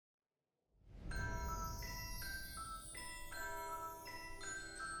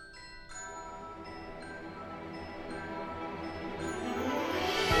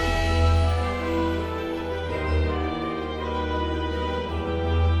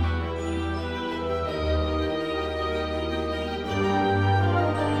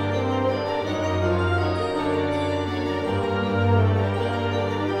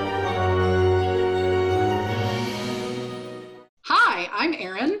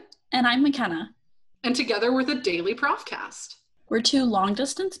And I'm McKenna. And together we're the Daily Profcast, We're two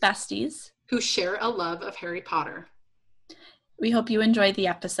long-distance besties who share a love of Harry Potter. We hope you enjoy the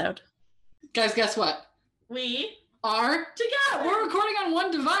episode. Guys, guess what? We are together. We're recording on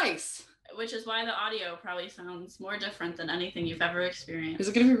one device. Which is why the audio probably sounds more different than anything you've ever experienced. Is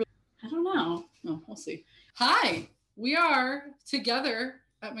it going to be I don't know. Oh, we'll see. Hi, we are together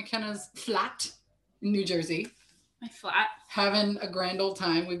at McKenna's flat in New Jersey. My flat. Having a grand old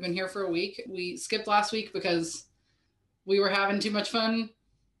time. We've been here for a week. We skipped last week because we were having too much fun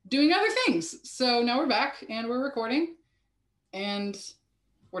doing other things. So now we're back and we're recording and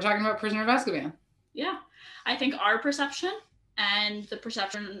we're talking about Prisoner of Azkaban. Yeah. I think our perception and the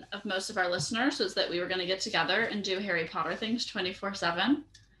perception of most of our listeners was that we were going to get together and do Harry Potter things 24/7.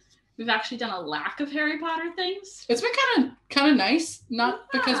 We've actually done a lack of Harry Potter things. It's been kind of nice,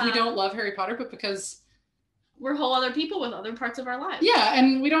 not because we don't love Harry Potter, but because we're whole other people with other parts of our lives. Yeah,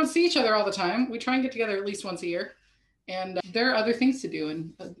 and we don't see each other all the time. We try and get together at least once a year. And there are other things to do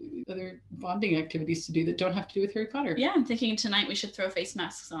and other bonding activities to do that don't have to do with Harry Potter. Yeah, I'm thinking tonight we should throw face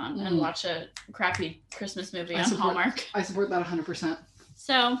masks on and watch a crappy Christmas movie on Hallmark. I support that 100%.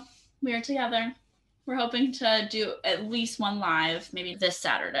 So we are together. We're hoping to do at least one live, maybe this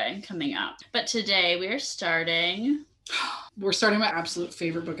Saturday coming up. But today we are starting... We're starting my absolute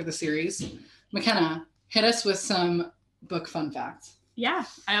favorite book of the series. McKenna, hit us with some book fun facts. Yeah,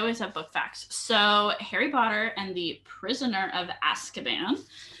 I always have book facts. So Harry Potter and the Prisoner of Azkaban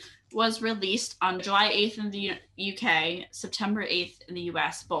was released on July 8th in the UK, September 8th in the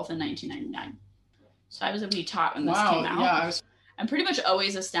US, both in 1999. So I was a wee tot when this came out. Yeah, I'm pretty much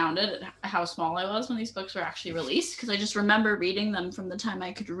always astounded at how small I was when these books were actually released, because I just remember reading them from the time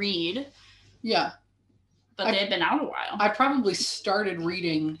I could read. Yeah. But they had been out a while. I probably started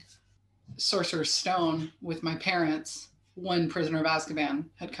reading Sorcerer's Stone with my parents when Prisoner of Azkaban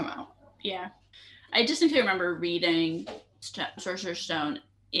had come out. Yeah. I distinctly remember reading Sorcerer's Stone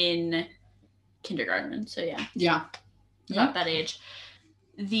in kindergarten. So yeah. Yeah. About that age.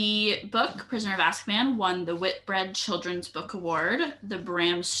 The book, Prisoner of Azkaban, won the Whitbread Children's Book Award, the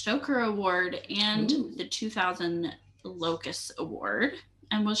Bram Stoker Award, and the 2000 Locus Award,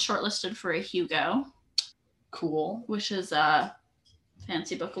 and was shortlisted for a Hugo. Cool. Which is a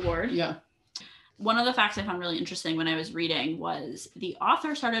fancy book award. Yeah. One of the facts I found really interesting when I was reading was the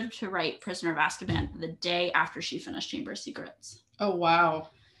author started to write Prisoner of Azkaban the day after she finished Chamber of Secrets. Oh, wow.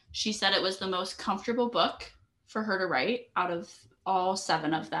 She said it was the most comfortable book for her to write out of all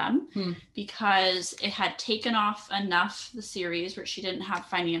 7 of them because it had taken off enough the series where she didn't have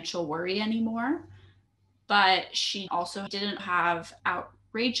financial worry anymore, but she also didn't have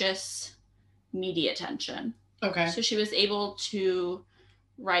outrageous media attention. Okay. So she was able to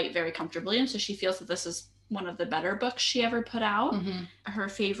write very comfortably, and so she feels that this is one of the better books she ever put out. Her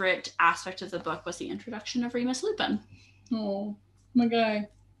favorite aspect of the book was the introduction of Remus Lupin. Oh, my guy.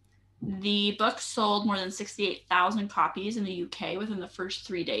 The book sold more than 68,000 copies in the UK within the first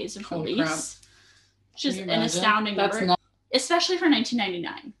 3 days of release. Which is an astounding number, especially for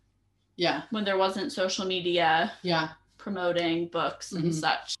 1999. Yeah. When there wasn't social media. Yeah. Promoting books and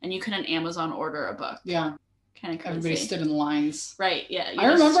such, and you couldn't Amazon order a book. Yeah. Kind of crazy. Everybody stood in lines. Right, yeah.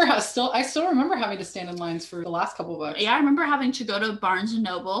 I still remember having to stand in lines for the last couple of books. Yeah, I remember having to go to Barnes &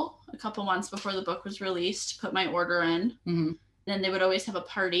 Noble a couple months before the book was released, put my order in. Then they would always have a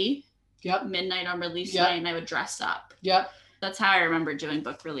party. Yep. Midnight on release night, and I would dress up. Yep. That's how I remember doing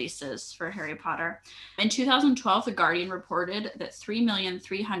book releases for Harry Potter. In 2012, The Guardian reported that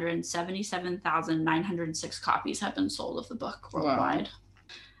 3,377,906 copies had been sold of the book worldwide. Wow.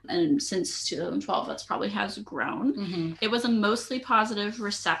 And since 2012, that's probably has grown. It was a mostly positive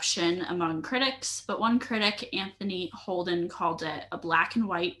reception among critics, but one critic, Anthony Holden, called it a black and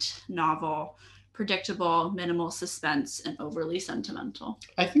white novel, predictable, minimal suspense, and overly sentimental.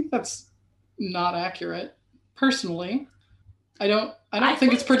 I think that's not accurate, personally. I don't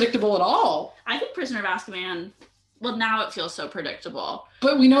think it's predictable at all. I think Prisoner of Azkaban, well, now it feels so predictable.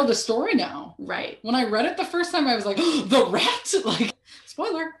 But we know the story now. Right. When I read it the first time, I was like, oh, the rat! Like,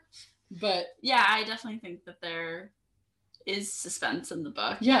 spoiler. But yeah, I definitely think that there is suspense in the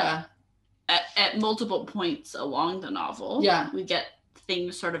book. Yeah. At multiple points along the novel. Yeah. We get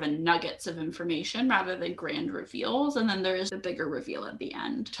things sort of in nuggets of information rather than grand reveals, and then there is a bigger reveal at the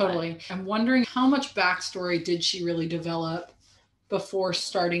end. Totally. I'm wondering how much backstory did she really develop before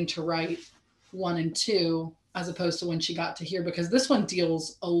starting to write 1 and 2 as opposed to when she got to here, because this one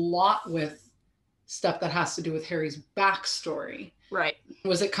deals a lot with stuff that has to do with Harry's backstory. Right.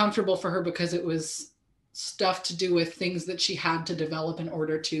 Was it comfortable for her because it was stuff to do with things that she had to develop in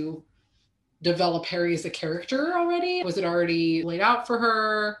order to develop Harry as a character already? Was it already laid out for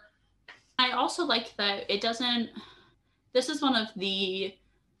her? I also like that it doesn't, this is one of the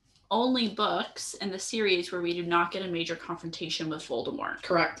only books in the series where we do not get a major confrontation with Voldemort.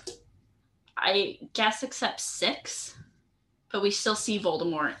 Correct. I guess except 6, but we still see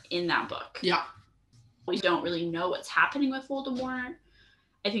Voldemort in that book. Yeah. We don't really know what's happening with Voldemort.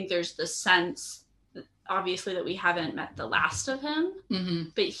 I think there's the sense, obviously, that we haven't met the last of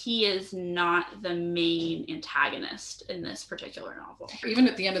him, but he is not the main antagonist in this particular novel. Even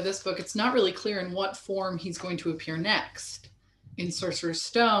at the end of this book, it's not really clear in what form he's going to appear next. In Sorcerer's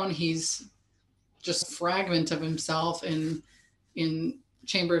Stone, he's just a fragment of himself. In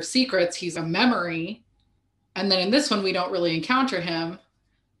Chamber of Secrets, he's a memory. And then in this one, we don't really encounter him,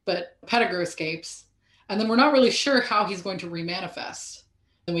 but Pettigrew escapes. And then we're not really sure how he's going to remanifest.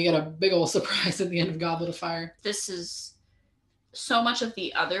 And we get a big old surprise at the end of Goblet of Fire. This is so much of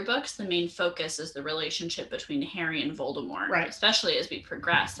the other books. The main focus is the relationship between Harry and Voldemort. Right. Especially as we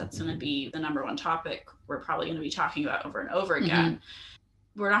progress. That's going to be the number one topic we're probably going to be talking about over and over again.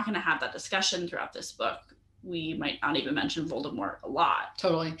 We're not going to have that discussion throughout this book. We might not even mention Voldemort a lot.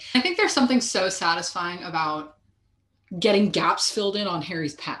 Totally. I think there's something so satisfying about getting gaps filled in on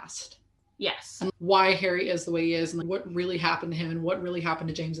Harry's past. Yes. And why Harry is the way he is and what really happened to him and what really happened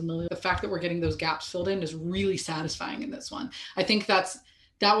to James and Lily. The fact that we're getting those gaps filled in is really satisfying in this one. I think that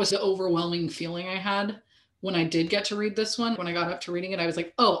was the overwhelming feeling I had when I did get to read this one. When I got up to reading it, I was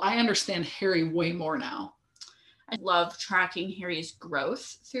like, oh, I understand Harry way more now. I love tracking Harry's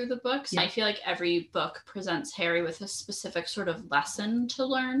growth through the books. Yeah. I feel like every book presents Harry with a specific sort of lesson to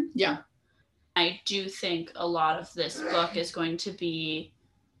learn. Yeah. I do think a lot of this book is going to be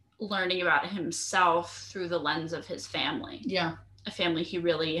learning about himself through the lens of his family. Yeah. A family he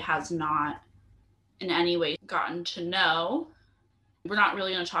really has not in any way gotten to know. We're not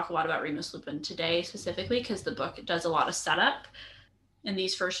really going to talk a lot about Remus Lupin today specifically because the book does a lot of setup in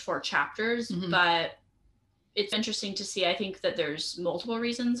these first 4 chapters, but it's interesting to see. I think that there's multiple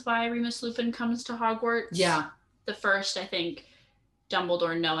reasons why Remus Lupin comes to Hogwarts. Yeah. The first, I think,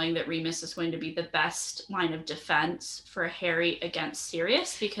 Dumbledore knowing that Remus is going to be the best line of defense for Harry against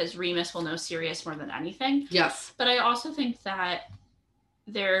Sirius, because Remus will know Sirius more than anything. Yes. But I also think that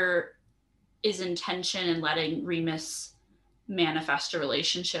there is intention in letting Remus manifest a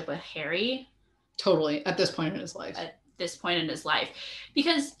relationship with Harry. Totally. At this point in his life.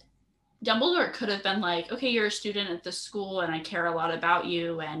 Because Dumbledore could have been like, okay, you're a student at this school and I care a lot about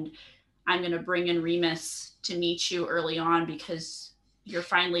you and I'm going to bring in Remus to meet you early on because you're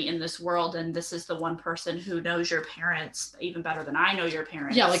finally in this world and this is the one person who knows your parents even better than I know your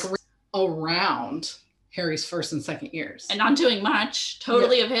parents. Yeah, like around Harry's first and second years. And not doing much,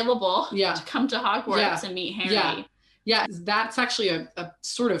 totally available to come to Hogwarts and meet Harry. Yeah, that's actually a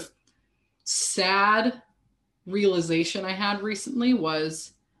sort of sad realization I had recently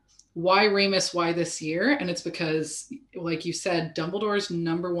was why Remus, why this year? And it's because, like you said, Dumbledore's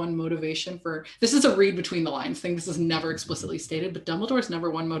number one motivation for, this is a read between the lines thing, this is never explicitly stated, but Dumbledore's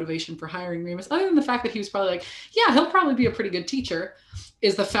number one motivation for hiring Remus, other than the fact that he was probably like, yeah, he'll probably be a pretty good teacher,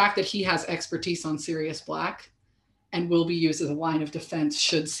 is the fact that he has expertise on Sirius Black and will be used as a line of defense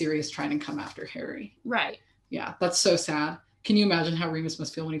should Sirius try and come after Harry. Right. Yeah, that's so sad. Can you imagine how Remus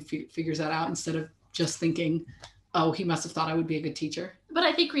must feel when he figures that out instead of just thinking, oh, he must have thought I would be a good teacher? But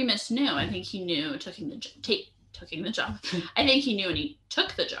I think Remus knew. I think he knew taking the job. I think he knew when he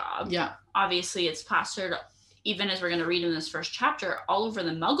took the job. Yeah. Obviously, it's plastered, even as we're going to read in this first chapter, all over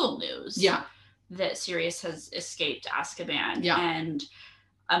the Muggle news. Yeah. That Sirius has escaped Azkaban. Yeah. And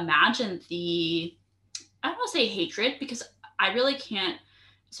imagine I don't want to say hatred, because I really can't,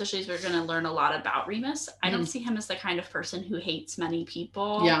 especially as we're going to learn a lot about Remus. I don't see him as the kind of person who hates many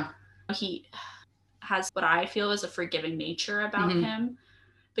people. Yeah. He has what I feel is a forgiving nature about him,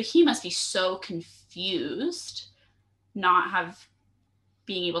 but he must be so confused not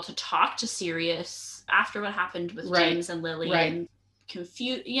being able to talk to Sirius after what happened with James and Lily and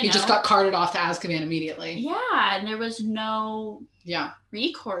confused, he just got carted off to Azkaban immediately. Yeah. And there was no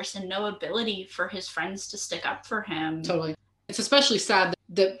recourse and no ability for his friends to stick up for him. Totally. It's especially sad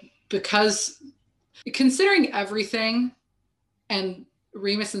that because considering everything and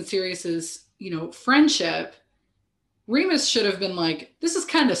Remus and Sirius's, friendship, Remus should have been like, this is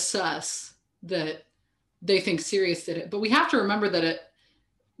kind of sus that they think Sirius did it. But we have to remember that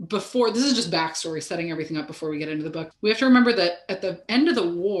this is just backstory, setting everything up before we get into the book. We have to remember that at the end of the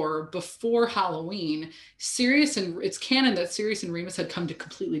war, before Halloween, it's canon that Sirius and Remus had come to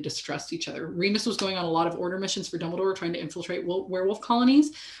completely distrust each other. Remus was going on a lot of order missions for Dumbledore, trying to infiltrate werewolf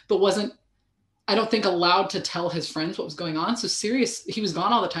colonies, but wasn't, I don't think, allowed to tell his friends what was going on. So Sirius, he was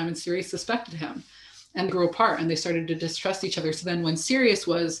gone all the time and Sirius suspected him and grew apart and they started to distrust each other. So then when Sirius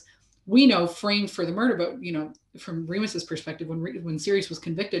was we know framed for the murder, but from Remus's perspective, when Sirius was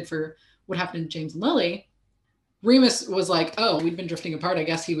convicted for what happened to James and Lily, Remus was like, oh, we'd been drifting apart. I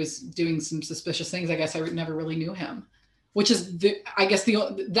guess he was doing some suspicious things. I guess I never really knew him. Which is,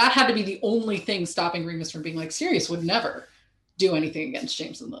 that had to be the only thing stopping Remus from being like, Sirius would never do anything against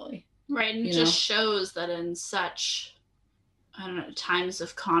James and Lily. Right, and it just shows that in such, I don't know, times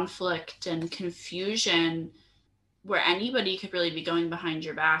of conflict and confusion, where anybody could really be going behind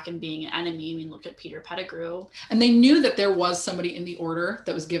your back and being an enemy. I mean, look at Peter Pettigrew. And they knew that there was somebody in the Order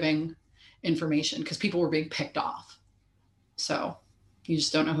that was giving information because people were being picked off. So you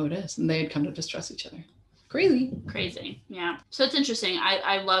just don't know who it is. And they had come to distrust each other. Crazy. Yeah. So it's interesting.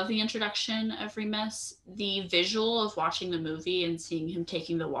 I love the introduction of Remus. The visual of watching the movie and seeing him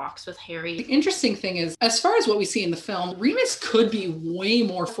taking the walks with Harry. The interesting thing is, as far as what we see in the film, Remus could be way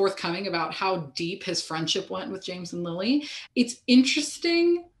more forthcoming about how deep his friendship went with James and Lily. It's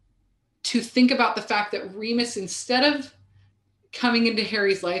interesting to think about the fact that Remus, instead of coming into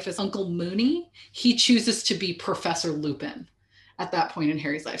Harry's life as Uncle Mooney, he chooses to be Professor Lupin at that point in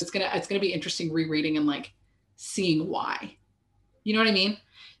Harry's life. It's gonna be interesting rereading and like seeing why. You know what I mean?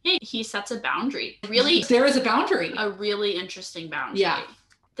 Yeah, he sets a boundary. Really, there is a boundary. A really interesting boundary. Yeah.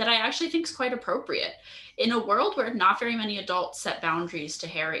 That I actually think is quite appropriate. In a world where not very many adults set boundaries to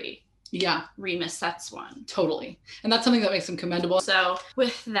Harry. Yeah. Remus sets one. Totally. And that's something that makes him commendable. So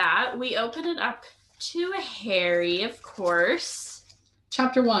with that, we open it up to Harry, of course.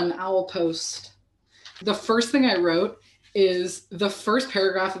 Chapter 1, Owl Post. The first thing I wrote is the first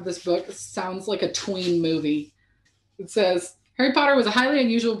paragraph of this book sounds like a tween movie. It says, Harry Potter was a highly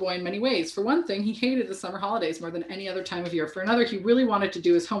unusual boy in many ways. For one thing, he hated the summer holidays more than any other time of year. For another, he really wanted to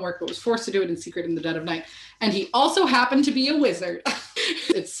do his homework, but was forced to do it in secret in the dead of night. And he also happened to be a wizard.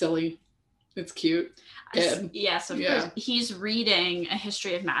 It's silly. It's cute. Yes, of course. He's reading A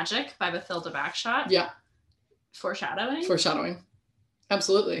History of Magic by Bathilda Bagshot. Yeah. Foreshadowing.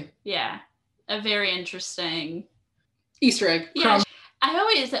 Absolutely. Yeah. A very interesting Easter egg. Yeah.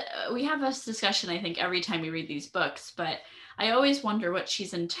 We have this discussion, I think, every time we read these books, but I always wonder what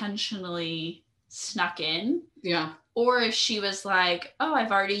she's intentionally snuck in. Yeah. Or if she was like, oh,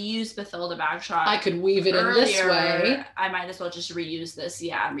 I've already used Bathilda Bagshot. I could weave it in this way. I might as well just reuse this.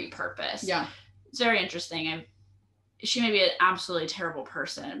 Yeah, and repurpose. Yeah. It's very interesting. She may be an absolutely terrible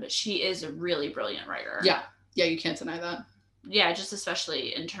person, but she is a really brilliant writer. Yeah. Yeah, you can't deny that. Yeah, just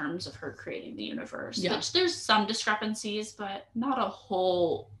especially in terms of her creating the universe. Yeah. There's some discrepancies, but not a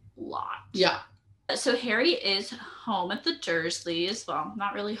whole lot. Yeah. So Harry is home at the Dursleys. Well,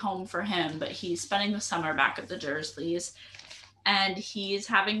 not really home for him, but he's spending the summer back at the Dursleys. And he's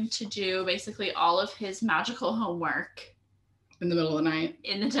having to do basically all of his magical homework. In the middle of the night.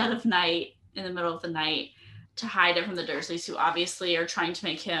 In the dead of night, in the middle of the night, to hide it from the Dursleys, who obviously are trying to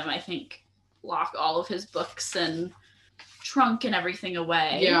make him, I think, lock all of his books and trunk and everything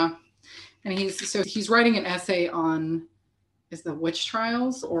away. Yeah. And he's writing an essay on, is the witch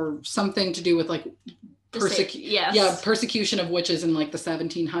trials or something to do with like persecution of witches in like the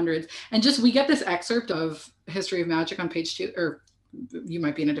 1700s. And just we get this excerpt of History of Magic on page 2, or you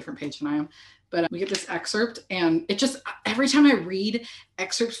might be in a different page than I am, but we get this excerpt, and it just, every time I read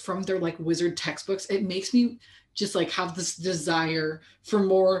excerpts from their like wizard textbooks, it makes me just like have this desire for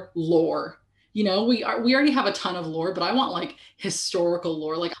more lore. You know, we already have a ton of lore, but I want like historical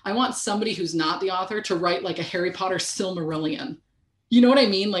lore. Like I want somebody who's not the author to write like a Harry Potter Silmarillion. You know what I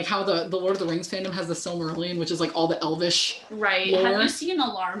mean? Like how the Lord of the Rings fandom has the Silmarillion, which is like all the elvish lore. Have you seen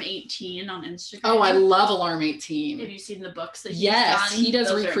Alarm 18 on Instagram? Oh, I love Alarm 18. Have you seen the books that he's Yes, done? he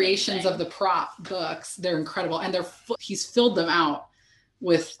does recreations of the prop books. They're incredible. And he's filled them out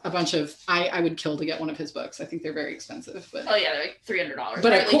with a bunch of, I would kill to get one of his books. I think they're very expensive. But oh yeah, they're like $300.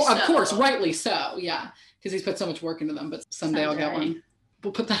 But of course, rightly so. Yeah, because he's put so much work into them. But someday I'll get one.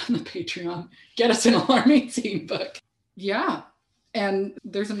 We'll put that on the Patreon. Get us an Alarm 18 book. Yeah. And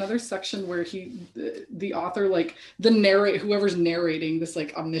there's another section where the author, like whoever's narrating, this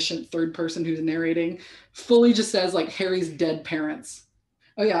like omniscient third person who's narrating, fully just says like Harry's dead parents.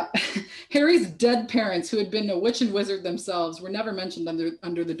 Oh yeah, Harry's dead parents, who had been a witch and wizard themselves, were never mentioned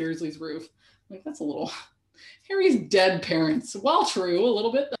under the Dursleys' roof. Like that's a little. Harry's dead parents, while true, a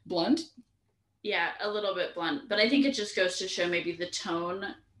little bit blunt. Yeah, a little bit blunt, but I think it just goes to show maybe the tone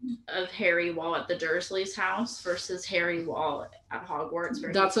of Harry while at the Dursleys' house versus Harry while at Hogwarts.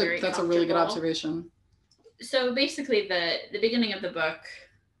 That's a really good observation. So basically, the beginning of the book,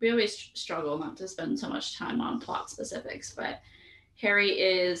 we always struggle not to spend so much time on plot specifics, but Harry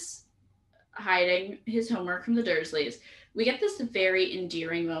is hiding his homework from the Dursleys. We get this very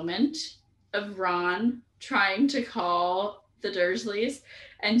endearing moment of Ron trying to call the Dursleys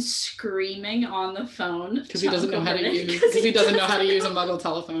and screaming on the phone because he doesn't know how to use a Muggle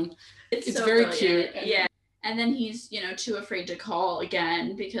telephone. It's so very cute. Yeah. And then he's, too afraid to call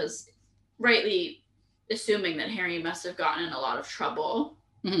again because rightly assuming that Harry must have gotten in a lot of trouble.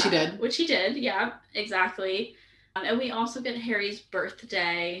 Which he did. Yeah, exactly. And we also get Harry's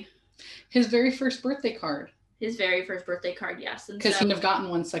birthday. His very first birthday card. Yes. Because he wouldn't have gotten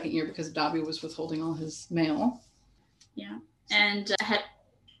one second year because Dobby was withholding all his mail. Yeah. And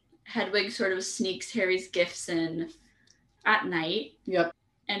Hedwig sort of sneaks Harry's gifts in at night. Yep.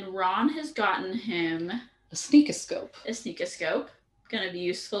 And Ron has gotten him a sneakoscope. Going to be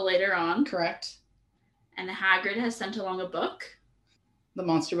useful later on. Correct. And Hagrid has sent along a book. The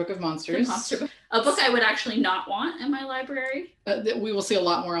Monster Book of Monsters. A book I would actually not want in my library. We will see a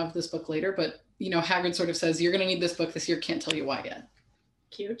lot more of this book later, but, Hagrid sort of says, you're going to need this book this year. Can't tell you why yet.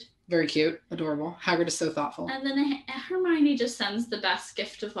 Cute. Very cute. Adorable. Hagrid is so thoughtful. And then Hermione just sends the best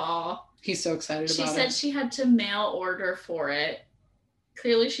gift of all. He's so excited about it. She said she had to mail order for it.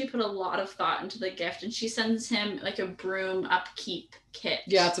 Clearly she put a lot of thought into the gift, and she sends him like a broom upkeep kit.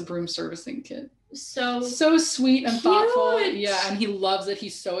 Yeah, it's a broom servicing kit. So sweet and thoughtful. Yeah, and he loves it.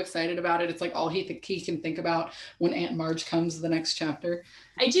 He's so excited about it. It's like all he can think about when Aunt Marge comes the next chapter.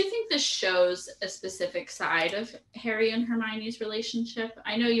 I do think this shows a specific side of Harry and Hermione's relationship.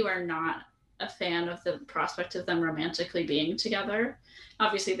 I know you are not a fan of the prospect of them romantically being together.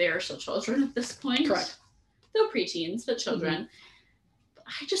 Obviously, they are still children at this point. Correct. Though preteens, but children. Mm-hmm.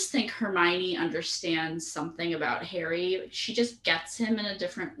 I just think Hermione understands something about Harry. She just gets him in a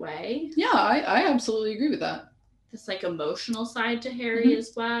different way. Yeah, I absolutely agree with that. This like emotional side to Harry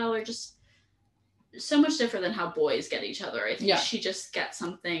as well, or just so much different than how boys get each other. I think she just gets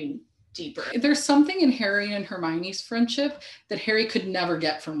something deeper. There's something in Harry and Hermione's friendship that Harry could never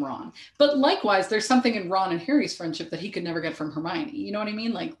get from Ron. But likewise, there's something in Ron and Harry's friendship that he could never get from Hermione. You know what I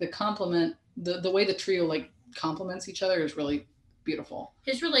mean? Like the compliment, the way the trio like complements each other is really beautiful.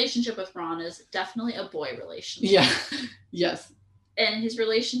 His relationship with Ron is definitely a boy relationship. Yeah. Yes. And his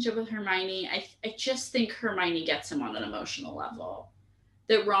relationship with Hermione, I just think Hermione gets him on an emotional level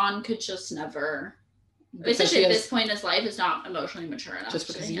that Ron could just never, especially at this point in his life, is not emotionally mature enough. Just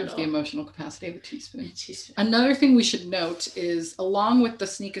because he has the emotional capacity of a teaspoon. Another thing we should note is, along with the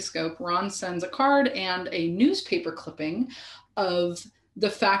sneakoscope, Ron sends a card and a newspaper clipping of the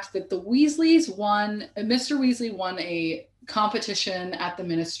fact that the Weasleys Mr. Weasley won a competition at the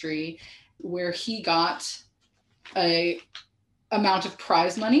Ministry where he got a amount of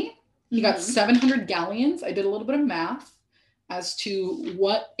prize money. He got 700 galleons. I did a little bit of math as to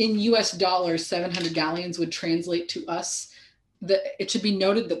what in US dollars 700 galleons would translate to us. It should be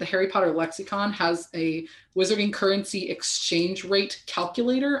noted that the Harry Potter lexicon has a wizarding currency exchange rate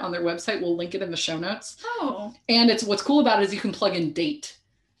calculator on their website. We'll link it in the show notes. Oh. And what's cool about it is you can plug in date.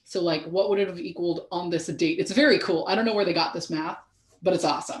 So like, what would it have equaled on this date? It's very cool. I don't know where they got this math, but it's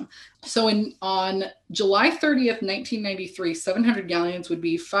awesome. So on July 30th, 1993, 700 galleons would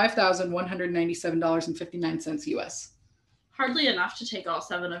be $5,197.59 US. Hardly enough to take all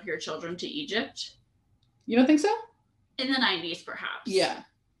 7 of your children to Egypt. You don't think so? In the 90s, perhaps. Yeah.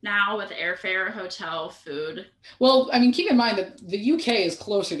 Now with airfare, hotel, food. Well, I mean, keep in mind that the UK is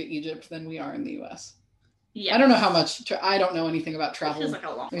closer to Egypt than we are in the US. Yeah. I don't know how much, I don't know anything about travel. It feels like a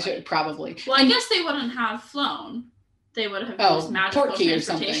long way. Probably. Well, I guess they wouldn't have flown. They would have used magical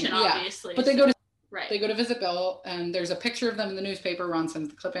transportation, obviously. But they go to They go to visit Bill, and there's a picture of them in the newspaper. Ron sends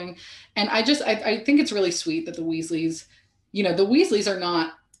the clipping. And I think it's really sweet that the Weasleys, the Weasleys are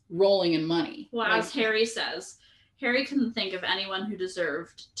not rolling in money. Well, as Harry says, Harry couldn't think of anyone who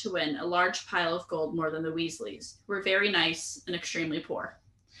deserved to win a large pile of gold more than the Weasleys. We're very nice and extremely poor.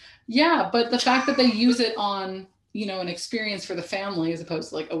 Yeah, but the fact that they use it on, an experience for the family as opposed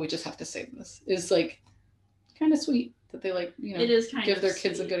to like, oh, we just have to save this is like kind of sweet that they it is kind give of their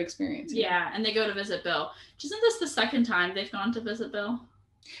kids a good experience. Yeah, and they go to visit Bill. Isn't this the second time they've gone to visit Bill?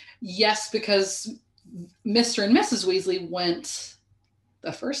 Yes, because Mr. and Mrs. Weasley went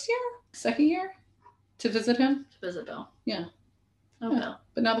the second year to visit him. To visit Bill. Yeah. Oh, yeah. Bill.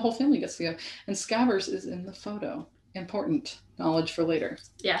 But now the whole family gets to go. And Scabbers is in the photo. Important knowledge for later.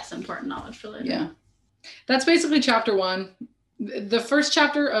 Yes, important knowledge for later. Yeah. That's basically chapter 1. The first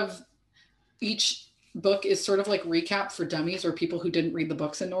chapter of each book is sort of like recap for dummies or people who didn't read the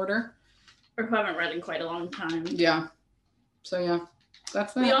books in order. Or who haven't read in quite a long time. Yeah. So yeah,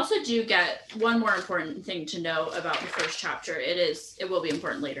 that's that. We also do get one more important thing to know about the first chapter. It will be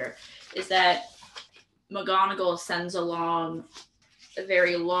important later, is that McGonagall sends along a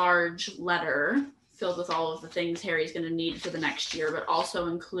very large letter filled with all of the things Harry's going to need for the next year, but also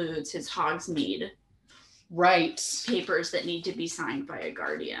includes his Hogsmeade. Right. papers that need to be signed by a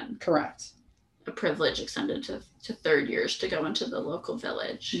guardian. Correct. A privilege extended to third years to go into the local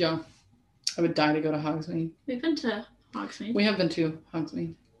village. Yeah. I would die to go to Hogsmeade. We've been to Hogsmeade. We have been to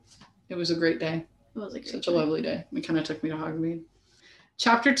Hogsmeade. It was a great day. It was such a lovely day. It kind of took me to Hogsmeade.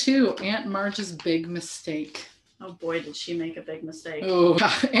 Chapter 2, Aunt Marge's big mistake. Oh boy, did she make a big mistake. Oh,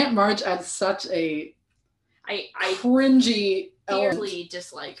 Aunt Marge adds such a I cringy fiercely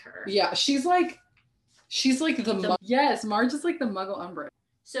dislike her. Yeah, she's like yes, Marge is like the Muggle Umbra.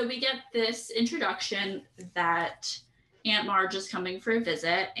 So we get this introduction that Aunt Marge is coming for a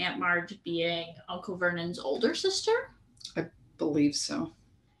visit. Aunt Marge being Uncle Vernon's older sister? I believe so.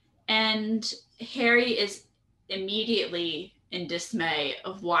 And Harry is immediately in dismay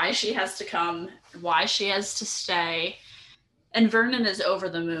of why she has to come, why she has to stay. And Vernon is over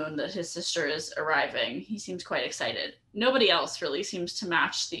the moon that his sister is arriving. He seems quite excited. Nobody else really seems to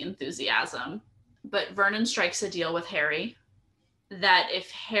match the enthusiasm. But Vernon strikes a deal with Harry that if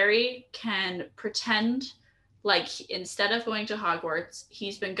Harry can pretend like instead of going to Hogwarts,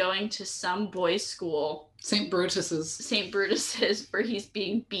 he's been going to some boys' school. St. Brutus's, where he's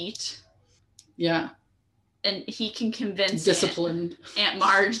being beat. Yeah. And he can convince disciplined Aunt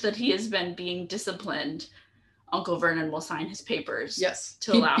Marge that he has been being disciplined. Uncle Vernon will sign his papers. Yes.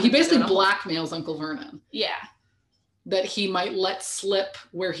 To allow him he basically blackmails Uncle Vernon. Yeah. That he might let slip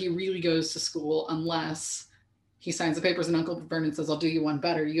where he really goes to school unless he signs the papers and Uncle Vernon says, I'll do you one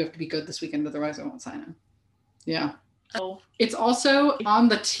better. You have to be good this weekend, otherwise I won't sign him. Yeah. Oh. It's also on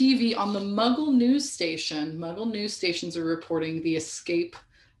the TV, on the Muggle news station. Muggle news stations are reporting the escape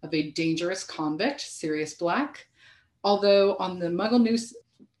of a dangerous convict, Sirius Black. Although on the Muggle news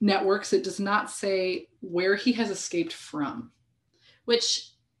networks, it does not say where he has escaped from.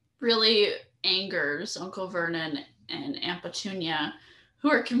 Which really angers Uncle Vernon and Aunt Petunia,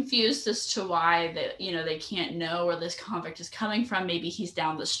 who are confused as to why they can't know where this convict is coming from. Maybe he's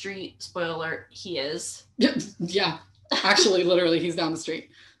down the street. Spoiler alert, he is. Yeah. Actually, literally, he's down the street.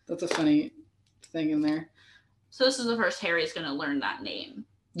 That's a funny thing in there. So this is the first Harry's going to learn that name.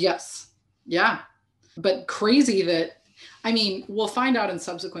 Yes. Yeah. But crazy that, we'll find out in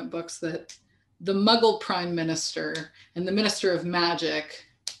subsequent books that the Muggle Prime Minister and the Minister of Magic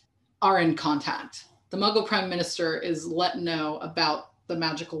are in contact. The Muggle Prime Minister is let know about the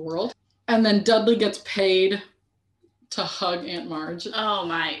magical world. And then Dudley gets paid to hug Aunt Marge.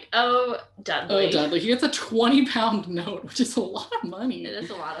 Dudley. Oh, Dudley. He gets a 20-pound note, which is a lot of money. It is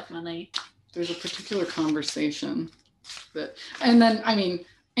a lot of money. There's a particular conversation. And then,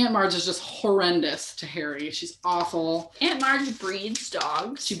 Aunt Marge is just horrendous to Harry. She's awful. Aunt Marge breeds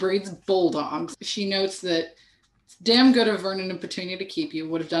dogs. She breeds bulldogs. She notes that it's damn good of Vernon and Petunia to keep you.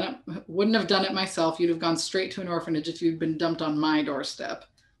 Wouldn't have done it myself. You'd have gone straight to an orphanage if you'd been dumped on my doorstep.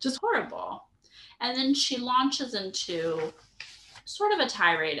 Just horrible. And then she launches into sort of a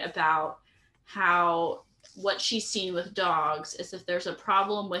tirade about how what she's seen with dogs is if there's a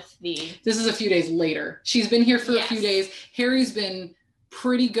problem with This is a few days later. She's been here for a few days. Harry's been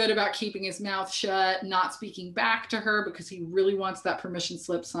pretty good about keeping his mouth shut, not speaking back to her because he really wants that permission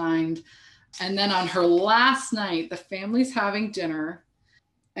slip signed. And then on her last night, the family's having dinner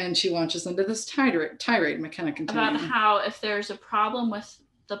and she launches into this tirade, McKenna continuing. About how if there's a problem with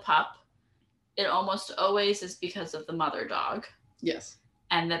the pup, it almost always is because of the mother dog. Yes.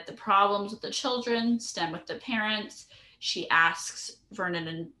 And that the problems with the children stem with the parents. She asks Vernon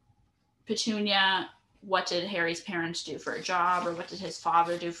and Petunia, what did Harry's parents do for a job, or what did his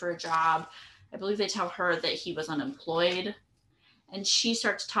father do for a job? I believe they tell her that he was unemployed. And she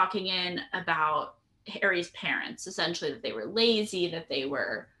starts talking in about Harry's parents, essentially that they were lazy, that they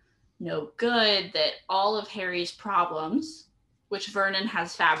were no good, that all of Harry's problems, which Vernon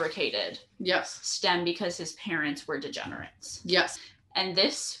has fabricated, yes, stem because his parents were degenerates. Yes. And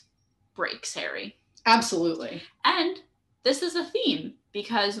this breaks Harry. Absolutely. And this is a theme,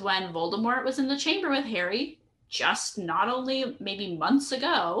 because when Voldemort was in the chamber with Harry, just not only maybe months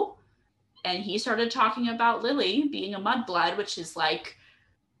ago, and he started talking about Lily being a mudblood, which is like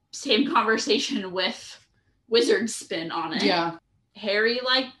same conversation with wizard spin on it. Yeah. Harry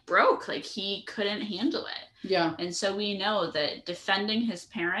broke, he couldn't handle it. Yeah. And so we know that defending his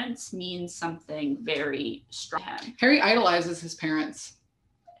parents means something very strong to him. Harry idolizes his parents.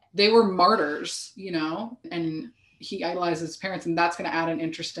 They were martyrs, and he idolizes his parents, and that's going to add an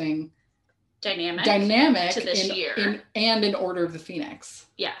interesting dynamic to this year. In Order of the Phoenix.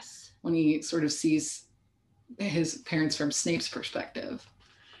 Yes. When he sort of sees his parents from Snape's perspective.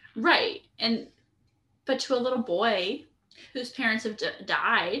 Right. But to a little boy whose parents have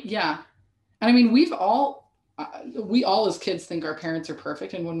died. Yeah. And we've all, we all as kids think our parents are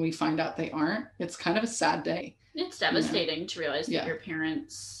perfect, and when we find out they aren't, it's kind of a sad day. It's devastating to realize that your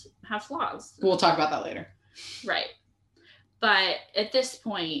parents have flaws. We'll talk about that later. Right. But at this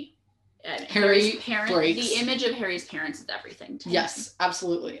point, Harry's breaks. The image of Harry's parents is everything to him. Yes,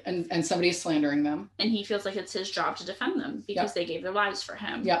 absolutely. And somebody's slandering them. And he feels like it's his job to defend them because they gave their lives for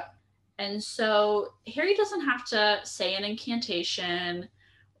him. Yeah. And so Harry doesn't have to say an incantation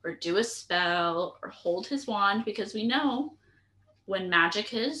or do a spell or hold his wand, because we know when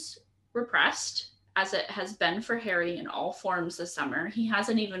magic is repressed, as it has been for Harry in all forms this summer, he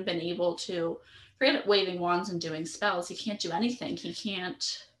hasn't even been able to, forget waving wands and doing spells, he can't do anything. He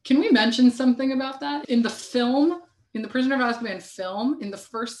can't. Can we mention something about that? In the film, in the Prisoner of Azkaban film, in the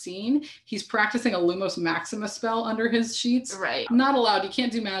first scene, he's practicing a Lumos Maximus spell under his sheets. Right. Not allowed. You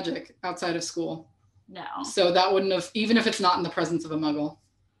can't do magic outside of school. No. So that wouldn't have, even if it's not in the presence of a muggle.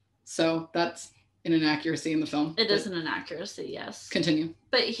 So that's an inaccuracy in the film. It is an inaccuracy, yes. Continue.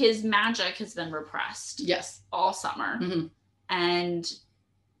 But his magic has been repressed. Yes. All summer. Mm-hmm. And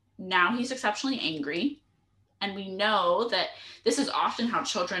now he's exceptionally angry. And we know that this is often how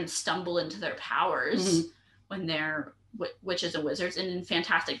children stumble into their powers when they're witches and wizards. And in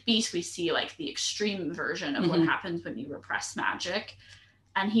Fantastic Beasts, we see like the extreme version of what happens when you repress magic.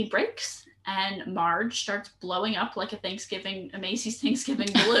 And he breaks, and Marge starts blowing up like a Macy's Thanksgiving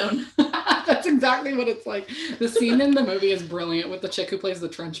balloon. That's exactly what it's like. The scene in the movie is brilliant with the chick who plays the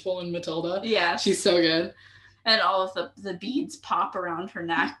Trenchbull in Matilda. Yeah. She's so good. And all of the beads pop around her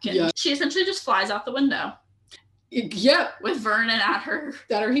neck. And she essentially just flies out the window. Yeah. With Vernon at her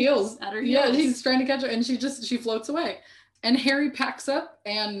heels. Yeah, he's trying to catch her, and she floats away. And Harry packs up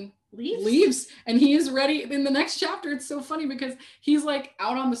and leaves. And he is ready. In the next chapter, it's so funny because he's like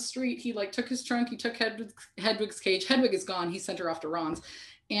out on the street. He like took his trunk, he took Hedwig's cage. Hedwig is gone. He sent her off to Ron's.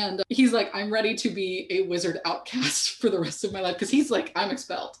 And he's like, I'm ready to be a wizard outcast for the rest of my life. Because he's like, I'm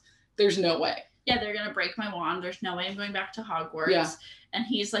expelled. There's no way. Yeah, they're going to break my wand. There's no way I'm going back to Hogwarts. Yeah. And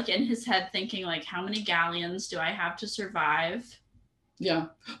he's like in his head thinking like, how many galleons do I have to survive? Yeah.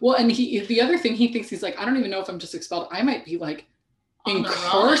 Well, and the other thing he thinks, he's like, I don't even know if I'm just expelled. I might be like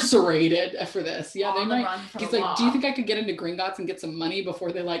incarcerated for this. Yeah, they might. He's like, do you think I could get into Gringotts and get some money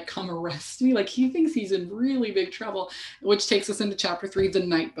before they like come arrest me? Like he thinks he's in really big trouble, which takes us into chapter 3, the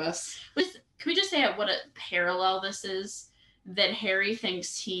night bus. Can we just say what a parallel this is? That Harry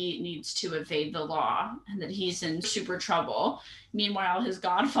thinks he needs to evade the law and that he's in super trouble. Meanwhile, his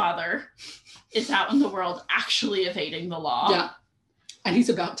godfather is out in the world actually evading the law. Yeah. And he's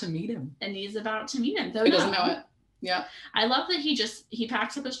about to meet him. Though he doesn't know it. Yeah. I love that he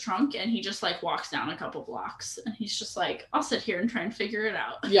packs up his trunk and he just like walks down a couple blocks and he's just like, I'll sit here and try and figure it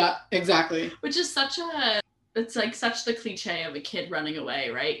out. Yeah, exactly. Which is it's like such the cliche of a kid running away,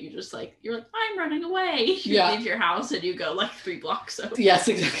 right? You're like, I'm running away. You leave your house and you go like 3 blocks over. Yes,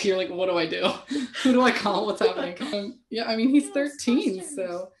 exactly. You're like, what do I do? Who do I call? What's happening? I mean, he's 13.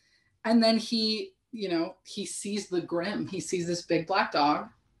 So, and then he sees the Grim. He sees this big black dog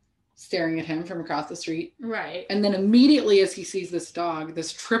staring at him from across the street. Right. And then immediately as he sees this dog,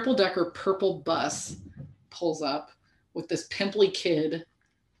 this triple-decker purple bus pulls up with this pimply kid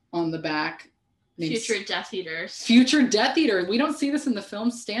on the back. Future Death Eaters. Future Death Eater. We don't see this in the film.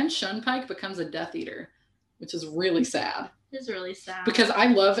 Stan Shunpike becomes a Death Eater, which is really sad. It is really sad. Because I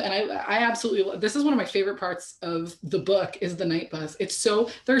love, and I absolutely love, this is one of my favorite parts of the book is the night bus.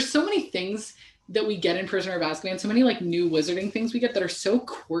 There's so many things that we get in Prisoner of Azkaban, so many like new wizarding things we get that are so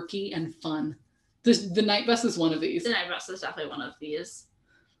quirky and fun. The night bus is one of these. The night bus is definitely one of these.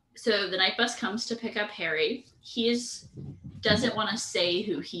 So the night bus comes to pick up Harry. Doesn't want to say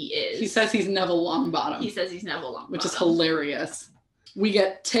who he is. He says he's Neville Longbottom. Which is hilarious. We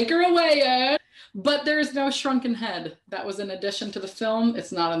get Take Her Away, Ed. But there's no shrunken head. That was an addition to the film.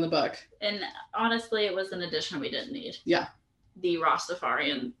 It's not in the book. And honestly, it was an addition we didn't need. Yeah. The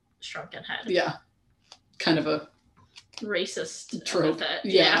Rastafarian shrunken head. Yeah. Kind of a racist trope.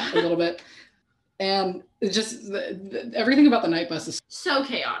 Yeah, a little bit. And it's just everything about the night bus is so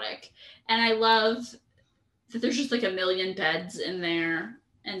chaotic. And I love that there's just like a million beds in there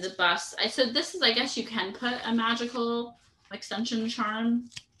and the bus. So this is, I guess you can put a magical extension charm.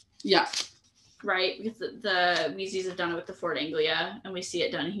 Yeah. Right? Because the Weasleys have done it with the Fort Anglia, and we see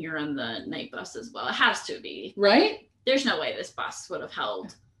it done here on the night bus as well. It has to be. Right? There's no way this bus would have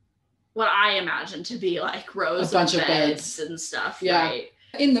held what I imagine to be like rows of beds and stuff. Yeah. Right?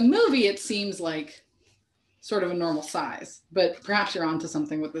 In the movie, it seems like sort of a normal size, but perhaps you're onto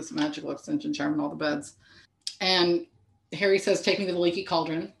something with this magical extension charm and all the beds. And Harry says, take me to the Leaky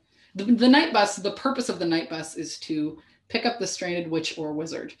Cauldron. The night bus, the purpose of the night bus is to pick up the stranded witch or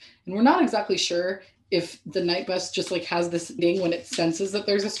wizard. And we're not exactly sure if the night bus just like has this ding when it senses that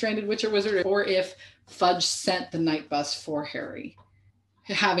there's a stranded witch or wizard, or if Fudge sent the night bus for Harry,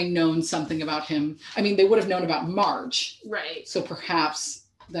 having known something about him. I mean, they would have known about Marge. Right. So perhaps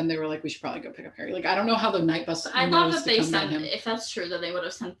then they were like, we should probably go pick up Harry. Like, I don't know how the night bus I thought that they sent, if that's true, that they would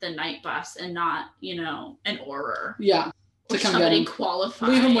have sent the night bus and not, you know, an Auror. Yeah. To come somebody qualified.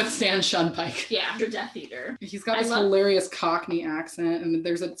 Leave him with Stan Shunpike. Yeah, your Death Eater. He's got this hilarious Cockney accent, and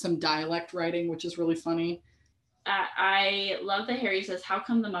there's some dialect writing, which is really funny. I love that Harry says, how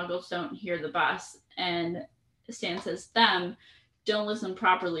come the Muggles don't hear the bus? And Stan says, them don't listen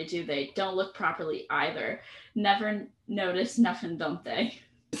properly, do they? Don't look properly either. Never notice nothing, don't they?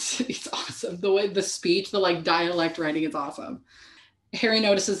 It's awesome. The way the speech, the like dialect writing is awesome. Harry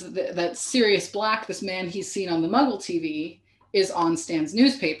notices that Sirius Black, this man he's seen on the Muggle TV, is on Stan's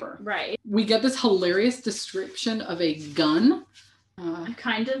newspaper. Right. We get this hilarious description of a gun. A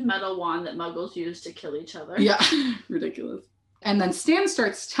kind of metal wand that Muggles use to kill each other. Yeah, ridiculous. And then Stan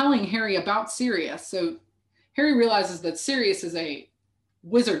starts telling Harry about Sirius. So Harry realizes that Sirius is a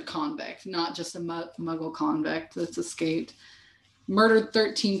wizard convict, not just a Muggle convict that's escaped. Murdered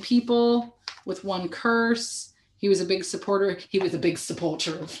 13 people with one curse. He was a big supporter. He was a big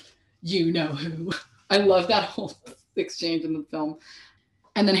supporter of you-know-who. I love that whole exchange in the film.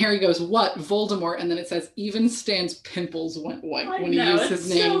 And then Harry goes, what? Voldemort. And then it says, even Stan's pimples went white when he used his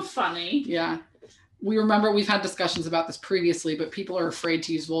name. It's so funny. Yeah. We've had discussions about this previously, but people are afraid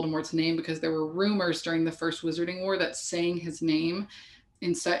to use Voldemort's name because there were rumors during the First Wizarding War that saying his name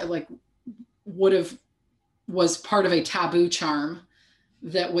instead, like, was part of a taboo charm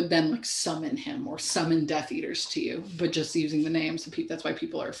that would then like summon him or summon Death Eaters to you, but just using the name. So that's why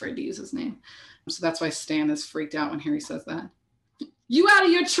people are afraid to use his name. So that's why Stan is freaked out when Harry says that. You out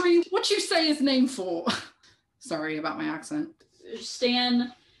of your tree? What you say his name for? Sorry about my accent.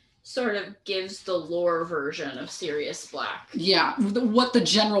 Stan sort of gives the lore version of Sirius Black. Yeah, what the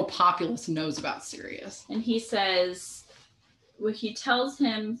general populace knows about Sirius. And he says, well, he tells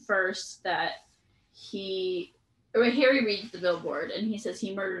him first that Harry reads the billboard and he says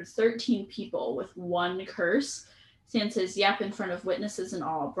he murdered 13 people with one curse. Stan says, yep, in front of witnesses and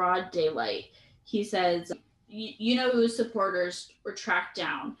all, broad daylight. He says, you know whose supporters were tracked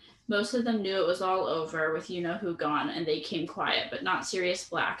down. Most of them knew it was all over with you-know-who gone, and they came quiet, but not Sirius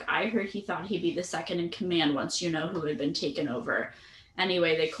Black. I heard he thought he'd be the second in command once you-know-who had been taken over.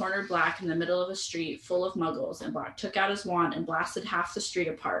 Anyway, they cornered Black in the middle of a street full of Muggles, and Black took out his wand and blasted half the street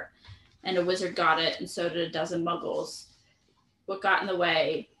apart. And a wizard got it, and so did a dozen Muggles. What got in the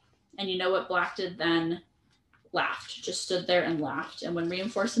way? And you know what Black did then? Laughed, just stood there and laughed. And when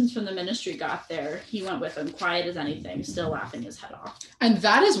reinforcements from the ministry got there, he went with them, quiet as anything, still laughing his head off. And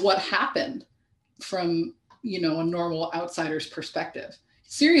that is what happened from, a normal outsider's perspective.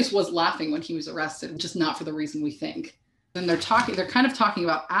 Sirius was laughing when he was arrested, just not for the reason we think. And they're kind of talking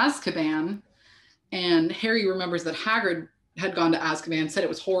about Azkaban, and Harry remembers that Hagrid had gone to Azkaban, said it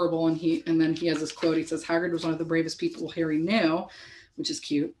was horrible, and then he has this quote. He says, Hagrid was one of the bravest people Harry knew, which is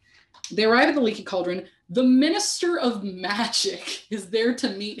cute. They arrive at the Leaky Cauldron. The Minister of Magic is there to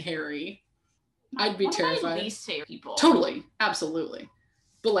meet Harry. I'd be terrified. One of my least favorite people. Totally. Absolutely.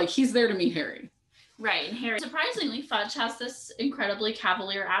 But he's there to meet Harry. Right. And Harry, surprisingly, Fudge has this incredibly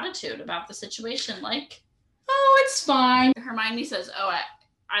cavalier attitude about the situation. Oh, it's fine. Hermione says,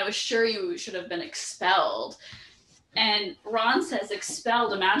 I was sure you should have been expelled. And Ron says,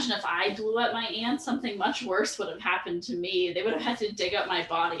 expelled. Imagine if I blew up my aunt, something much worse would have happened to me. They would have had to dig up my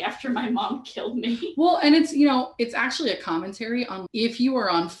body after my mom killed me. Well, and it's, it's actually a commentary on if you are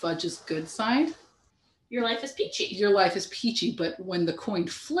on Fudge's good side, your life is peachy. Your life is peachy. But when the coin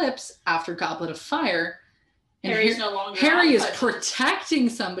flips after Goblet of Fire, and Harry's no longer Harry is protecting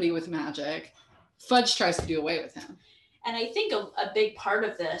somebody with magic, Fudge tries to do away with him. And I think a big part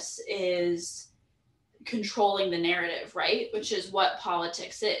of this is controlling the narrative, right? Which is what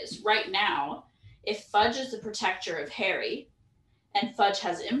politics is. Right now, if Fudge is the protector of Harry and Fudge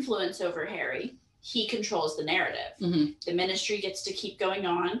has influence over Harry, he controls the narrative. Mm-hmm. The ministry gets to keep going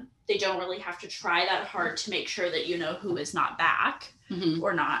on. They don't really have to try that hard to make sure that who is not back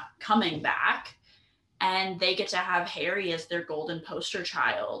or not coming back. And they get to have Harry as their golden poster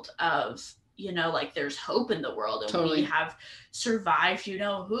child of there's hope in the world, and totally. We have survived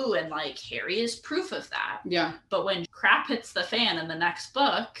who, and Harry is proof of that. Yeah. But when crap hits the fan in the next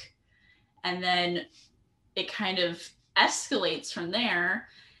book, and then it kind of escalates from there,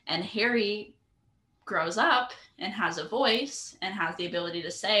 and Harry grows up and has a voice and has the ability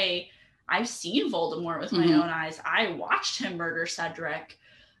to say, I've seen Voldemort with my own eyes. I watched him murder Cedric.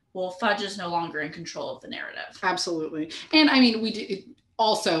 Well, Fudge is no longer in control of the narrative. Absolutely. And I mean,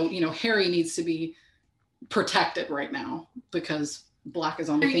 also, Harry needs to be protected right now because Black is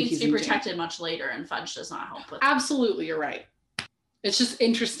on the Harry needs to be protected much later, and Fudge does not help with that. Absolutely, you're right. It's just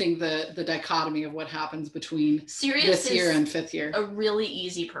interesting the dichotomy of what happens between Sirius this year and fifth year. A really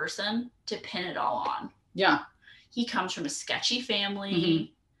easy person to pin it all on. Yeah. He comes from a sketchy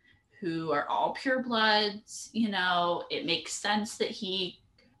family who are all purebloods. You know, it makes sense that he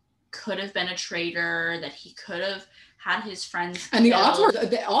could have been a traitor, that he could have had his friends and the odds were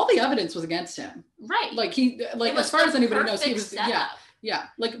all the evidence was against him, right? Like as far as anybody knows, he was yeah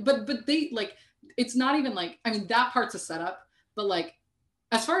like but they like, it's not even like, I mean, that part's a setup, but like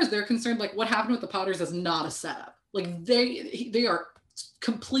as far as they're concerned, like what happened with the Potters is not a setup. Like they are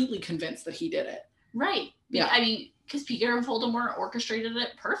completely convinced that he did it, right? Yeah, I mean, because Peter Voldemort orchestrated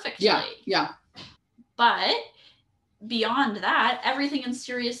it perfectly. Yeah. But beyond that, everything in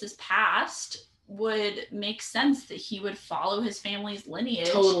Sirius's past would make sense that he would follow his family's lineage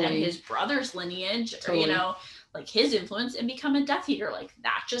and his brother's lineage, or, you know, like his influence, and become a Death Eater. Like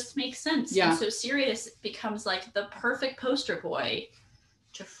that just makes sense. Yeah. And so Sirius becomes like the perfect poster boy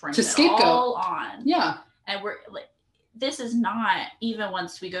to frame to it scapegoat. All on. Yeah. And we're like, this is not, even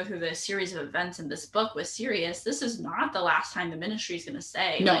once we go through the series of events in this book with Sirius, this is not the last time the Ministry is going to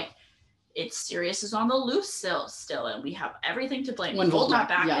say, no. like, it's Sirius is on the loose still, and we have everything to blame. When Voldemort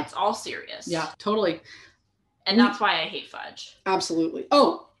back, it's all Sirius. Yeah, totally. And that's why I hate Fudge. Absolutely.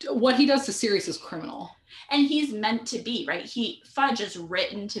 Oh, what he does to Sirius is criminal. And he's meant to be, right? Fudge is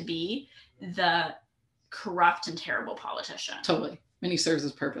written to be the corrupt and terrible politician. Totally. And he serves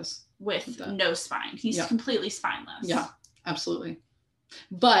his purpose. With no spine. He's completely spineless. Yeah, absolutely.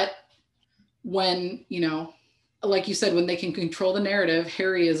 But when, you know, like you said, when they can control the narrative,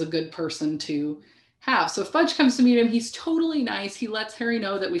 Harry is a good person to have. So Fudge comes to meet him. He's totally nice. He lets Harry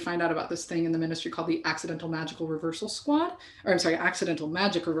know that we find out about this thing in the Ministry called the Accidental Magic Reversal Squad.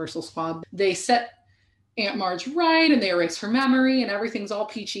 They set Aunt Marge right, and they erase her memory, and everything's all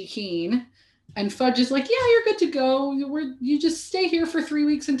peachy keen. And Fudge is like, yeah, you're good to go. You just stay here for 3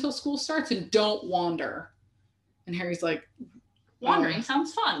 weeks until school starts and don't wander. And Harry's like, wandering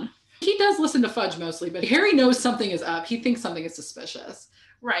sounds fun. He does listen to Fudge mostly, but Harry knows something is up. He thinks something is suspicious.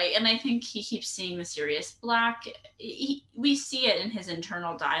 Right, and I think he keeps seeing the Sirius Black. We see it in his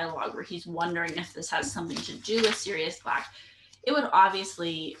internal dialogue where he's wondering if this has something to do with Sirius Black. It would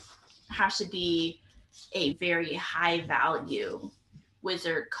obviously have to be a very high value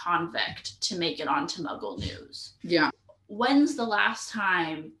wizard convict to make it onto Muggle News. Yeah. When's the last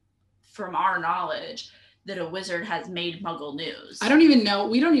time, from our knowledge, that a wizard has made Muggle News? I don't even know.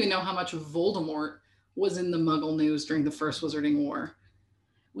 We don't even know how much Voldemort was in the Muggle News during the First Wizarding War.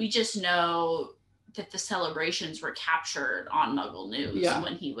 We just know that the celebrations were captured on Muggle News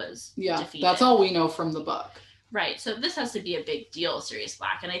when he was defeated. That's all we know from the book. Right. So this has to be a big deal, Sirius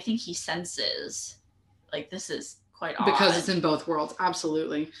Black. And I think he senses, like, this is quite odd. Because it's in both worlds.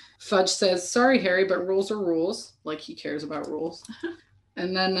 Absolutely. Fudge says, sorry, Harry, but rules are rules. Like, he cares about rules.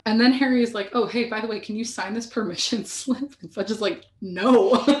 And then Harry is like, oh, hey, by the way, can you sign this permission slip? And Fudge is like,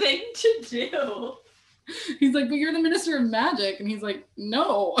 no. Thing to do. He's like, but you're the Minister of Magic. And he's like,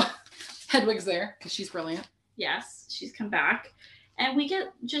 no. Hedwig's there because she's brilliant. Yes, she's come back. And we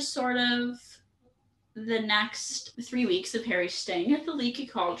get just sort of the next 3 weeks of Harry staying at the Leaky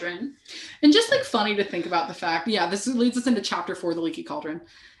Cauldron. And just like funny to think about the fact, this leads us into chapter 4, the Leaky Cauldron.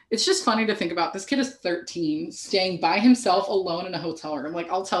 It's just funny to think about. This kid is 13, staying by himself alone in a hotel room. Like,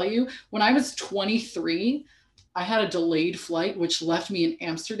 I'll tell you, when I was 23, I had a delayed flight, which left me in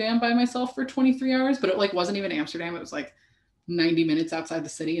Amsterdam by myself for 23 hours, but it like wasn't even Amsterdam. It was like 90 minutes outside the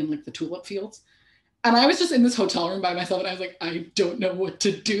city in like the tulip fields. And I was just in this hotel room by myself, and I was like, I don't know what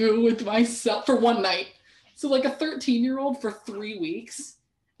to do with myself for one night. So like a 13-year-old for 3 weeks.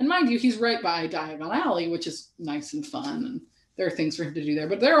 And mind you, he's right by Diagon Alley, which is nice and fun. And there are things for him to do there.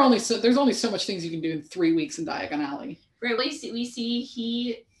 But there's only so much things you can do in 3 weeks in Diagon Alley. Right. We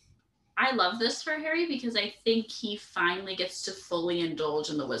see I love this for Harry because I think he finally gets to fully indulge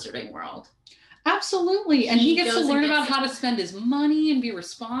in the wizarding world. Absolutely. And he gets to learn about how to spend his money and be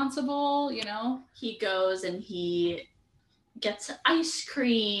responsible, you know? He goes and he gets ice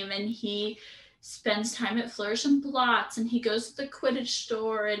cream and he spends time at Flourish and Blotts and he goes to the Quidditch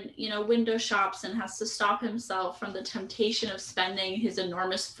store and, you know, window shops and has to stop himself from the temptation of spending his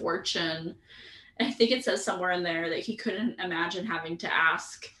enormous fortune. I think it says somewhere in there that he couldn't imagine having to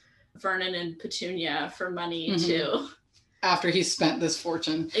ask Vernon and Petunia for money too. After he's spent this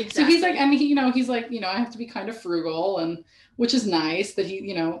fortune. Exactly. So he's like, I mean, he's like, I have to be kind of frugal, and which is nice that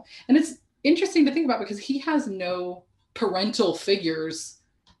he, and it's interesting to think about because he has no parental figures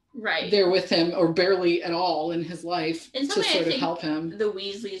there with him, or barely at all in his life, in to sort of help him. The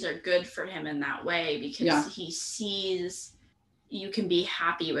Weasleys are good for him in that way, because he sees you can be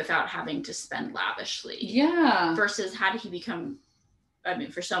happy without having to spend lavishly. Yeah. Versus had he become, I mean,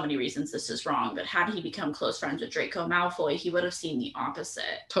 for so many reasons this is wrong, but had he become close friends with Draco Malfoy, he would have seen the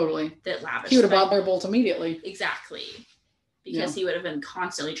opposite. Totally. That lavish. He would have bought their bolt immediately. Exactly. Because he would have been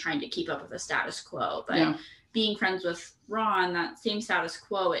constantly trying to keep up with the status quo. But being friends with Ron, that same status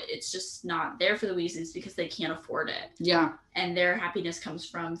quo, it's just not there for the Weasleys because they can't afford it. Yeah. And their happiness comes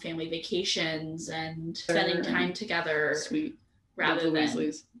from family vacations and spending time together. Sweet. Rather than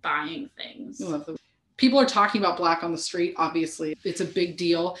Weasleys. Buying things. People are talking about Black on the Street, obviously. It's a big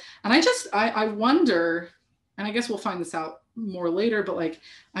deal. And I wonder, and I guess we'll find this out more later, but like,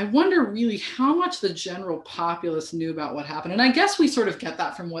 I wonder really how much the general populace knew about what happened. And I guess we sort of get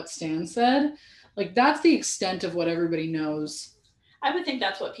that from what Stan said. Like, that's the extent of what everybody knows. I would think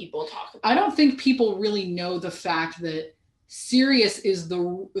that's what people talk about. I don't think people really know the fact that Sirius is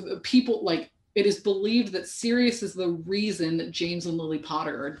the people, like, it is believed that Sirius is the reason that James and Lily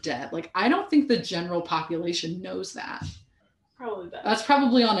Potter are dead. Like, I don't think the general population knows that. Probably better. That's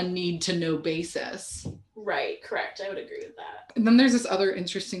probably on a need-to-know basis. Right, correct. I would agree with that. And then there's this other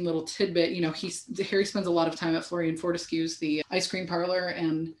interesting little tidbit. You know, Harry spends a lot of time at Florian Fortescue's, the ice cream parlor,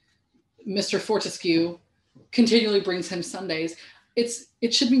 and Mr. Fortescue continually brings him sundaes.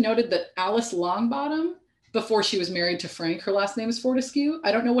 It should be noted that Alice Longbottom, before she was married to Frank, her last name is Fortescue.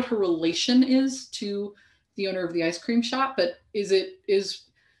 I don't know what her relation is to the owner of the ice cream shop, but is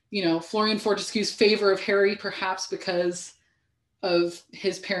Florian Fortescue's favor of Harry perhaps because of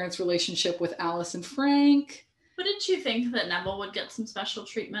his parents' relationship with Alice and Frank? Wouldn't you think that Neville would get some special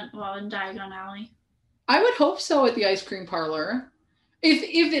treatment while in Diagon Alley? I would hope so at the ice cream parlor.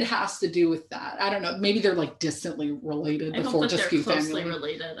 If it has to do with that. I don't know. Maybe they're like distantly related. I hope that they're closely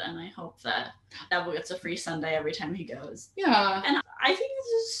related, and I hope that Neville gets a free sundae every time he goes. Yeah. And I think this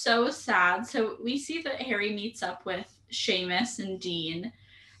is so sad. So we see that Harry meets up with Seamus and Dean,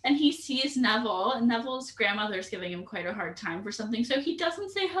 and he sees Neville, and Neville's grandmother's giving him quite a hard time for something, so he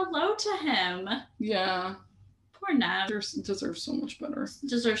doesn't say hello to him. Yeah. Poor Nev. Deserves so much better.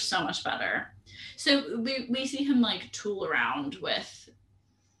 Deserves so much better. So we see him like tool around with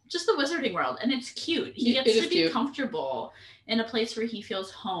just the wizarding world, and it's cute. He gets to be comfortable in a place where he feels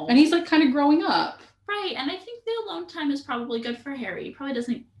home. And he's like kind of growing up. Right, and I think the alone time is probably good for Harry. He probably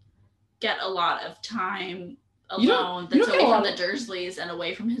doesn't get a lot of time alone that's away from the Dursleys and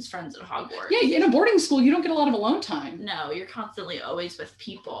away from his friends at Hogwarts. Yeah, in a boarding school, you don't get a lot of alone time. No, you're constantly always with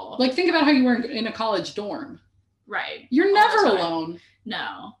people. Like, think about how you were in a college dorm. Right. You're never alone.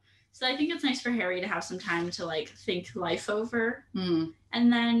 No. So I think it's nice for Harry to have some time to like think life over. Mm.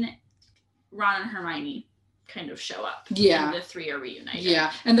 And then Ron and Hermione kind of show up. Yeah. And the three are reunited.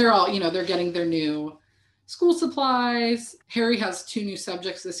 Yeah. And they're all, they're getting their new school supplies. Harry has 2 new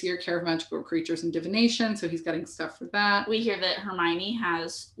subjects this year, Care of Magical Creatures and Divination. So he's getting stuff for that. We hear that Hermione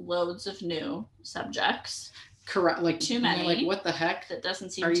has loads of new subjects. Correct. Like, too many. Like, what the heck? That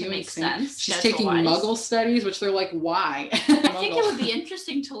doesn't seem to make sense. She's taking Muggle studies, which they're like, why? I think it would be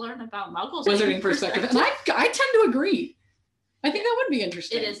interesting to learn about Muggles. Wizarding perspective. And I tend to agree. I think that would be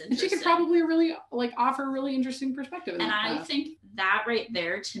interesting. It is interesting. And she could probably really offer a really interesting perspective. And I think that right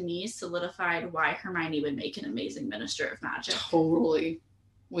there to me solidified why Hermione would make an amazing Minister of Magic. Totally.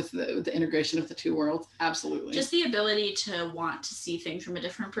 With the integration of the 2 worlds. Absolutely. Just the ability to want to see things from a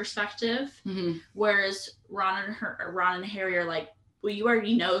different perspective. Mm-hmm. Whereas Ron and Harry are like, well, you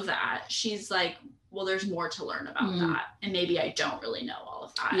already know that. She's like, well, there's more to learn about that. And maybe I don't really know all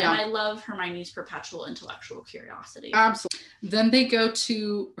of that. Yeah. And I love Hermione's perpetual intellectual curiosity. Absolutely. Then they go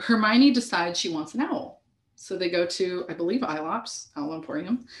to, Hermione decides she wants an owl. So they go to, I believe, Ilops, Owl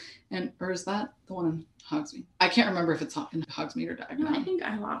Emporium. Or is that the one in Hogsmeade? I can't remember if it's in Hogsmeade or Diagon Alley. No, I think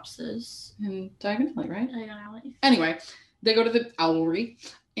Ilops is in Diagon Alley, right? Diagon Alley. Anyway, they go to the owlery,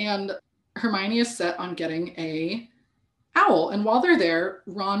 and Hermione is set on getting a owl. And while they're there,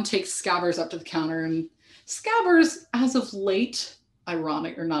 Ron takes Scabbers up to the counter, and Scabbers, as of late,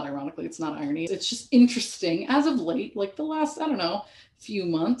 not ironically, it's not irony, it's just interesting, as of late, like the last, I don't know, few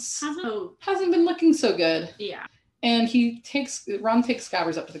months, hasn't been looking so good. Yeah. And Ron takes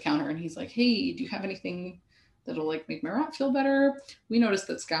Scabbers up to the counter, and he's like, hey, do you have anything that'll like make my rat feel better? We noticed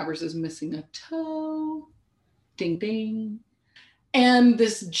that Scabbers is missing a toe. Ding, ding. And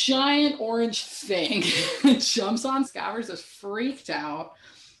this giant orange thing jumps on Scabbers, is freaked out.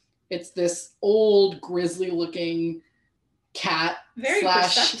 It's this old grizzly looking cat. Very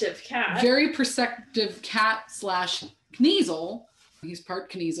perceptive cat / Kneasel. He's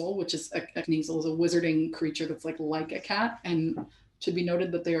part Kneasel, which is a Kneasel is a wizarding creature that's like a cat and Should be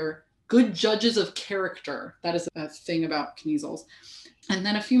noted that they are good judges of character. That is a thing about Kniezels. And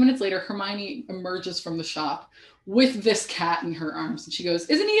then a few minutes later, Hermione emerges from the shop with this cat in her arms. And she goes,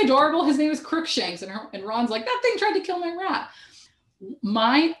 isn't he adorable? His name is Crookshanks. And Ron's like, that thing tried to kill my rat.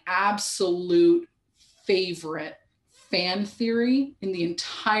 My absolute favorite fan theory in the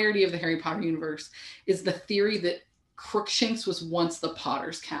entirety of the Harry Potter universe is the theory that Crookshanks was once the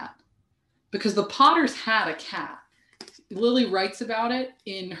Potter's cat. Because the Potters had a cat. Lily writes about it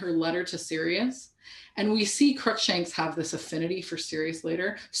in her letter to Sirius. And we see Crookshanks have this affinity for Sirius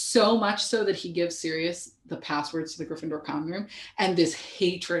later, so much so that he gives Sirius the passwords to the Gryffindor common room and this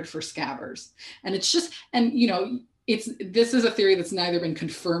hatred for Scabbers. And it's just, and you know, this is a theory that's neither been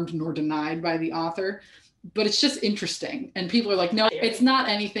confirmed nor denied by the author, but it's just interesting. And people are like, no, it's not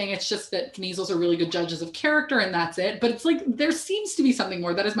anything. It's just that Kniezels are really good judges of character and that's it. But it's like, there seems to be something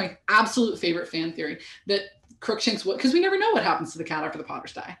more. That is my absolute favorite fan theory, that Crookshanks would, because we never know what happens to the cat after the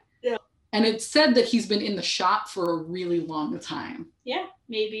Potters die. Yeah. And it's said that he's been in the shop for a really long time. Yeah,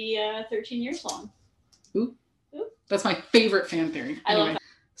 maybe 13 years long. Ooh. That's my favorite fan theory. I love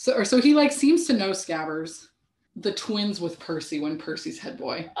that. So he like seems to know Scabbers, the twins with Percy when Percy's head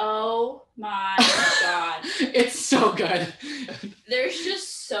boy. Oh my God. It's so good. There's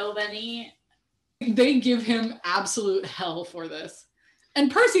just so many. They give him absolute hell for this.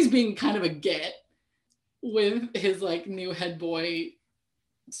 And Percy's being kind of a git with his like new head boy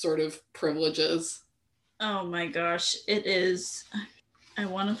sort of privileges. Oh my gosh. It is. I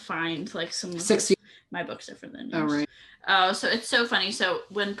want to find like some 60. My book's different than yours. Oh, right. Oh, so it's so funny. So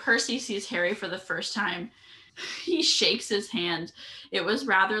when Percy sees Harry for the first time, he shakes his hand. It was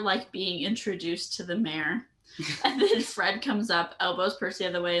rather like being introduced to the mayor. And then Fred comes up, elbows Percy out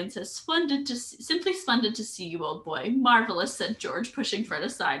of the way, and says, simply splendid to see you, old boy. Marvelous, said George, pushing Fred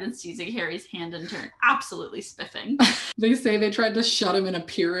aside and seizing Harry's hand in turn. Absolutely spiffing. They say they tried to shut him in a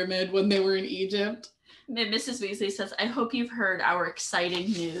pyramid when they were in Egypt. Mrs. Weasley says, I hope you've heard our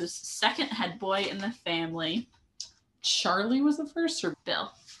exciting news. Second head boy in the family. Charlie was the first, or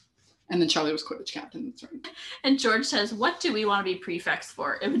Bill? And then Charlie was Quidditch captain. That's right. And George says, what do we want to be prefects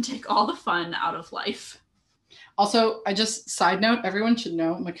for? It would take all the fun out of life. Also, side note, everyone should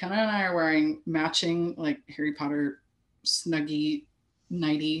know, McKenna and I are wearing matching like Harry Potter Snuggie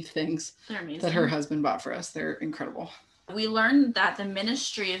nighty things They're amazing. That her husband bought for us. They're incredible. We learned that the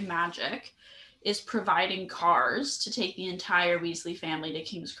Ministry of Magic is providing cars to take the entire Weasley family to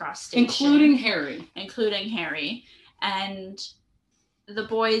King's Cross Station. Including Harry. And the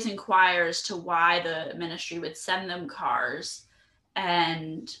boys inquire as to why the ministry would send them cars.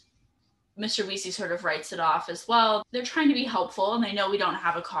 And Mr. Weasley sort of writes it off as, well, they're trying to be helpful and they know we don't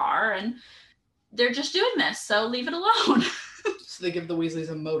have a car and they're just doing this, so leave it alone. So they give the Weasleys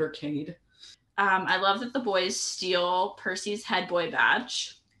a motorcade. I love that the boys steal Percy's head boy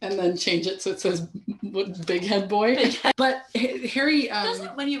badge. And then change it so it says big head boy. But Harry...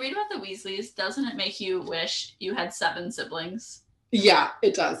 when you read about the Weasleys, doesn't it make you wish you had 7 siblings? Yeah,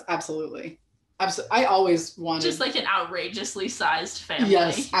 it does. Absolutely. I always wanted... Just like an outrageously sized family.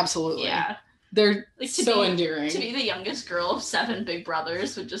 Yes, absolutely. Yeah. They're like so endearing. To be the youngest girl of 7 big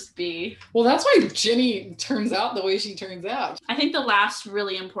brothers would just be... Well, that's why Ginny turns out the way she turns out. I think the last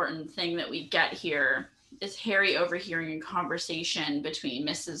really important thing that we get here is Harry overhearing a conversation between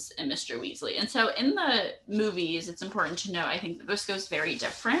Mrs. and Mr. Weasley. And so in the movies, it's important to note, I think that this goes very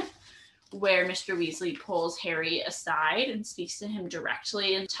different, where Mr. Weasley pulls Harry aside and speaks to him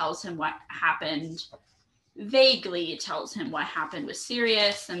directly and tells him what happened. Vaguely tells him what happened with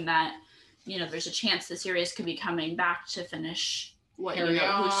Sirius and that, you know, there's a chance that Sirius could be coming back to finish what Harry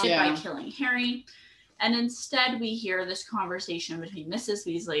by killing Harry. And instead we hear this conversation between Mrs.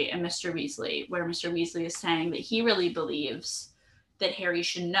 Weasley and Mr. Weasley, where Mr. Weasley is saying that he really believes that Harry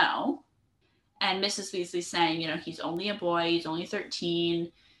should know. And Mrs. Weasley saying, you know, he's only a boy, he's only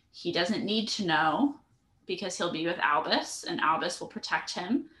 13. He doesn't need to know because he'll be with Albus and Albus will protect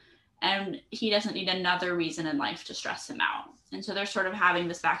him. And he doesn't need another reason in life to stress him out. And so they're sort of having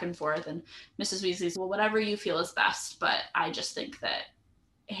this back and forth. And Mrs. Weasley's, well, whatever you feel is best, but I just think that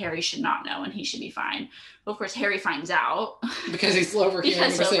Harry should not know and he should be fine. Well, of course, Harry finds out. Because he's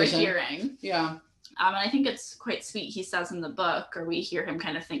overhearing. Yeah. And I think it's quite sweet. He says in the book, or we hear him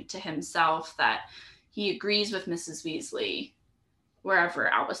kind of think to himself, that he agrees with Mrs. Weasley. Wherever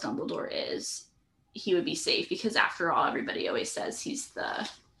Albus Dumbledore is, he would be safe because after all, everybody always says he's the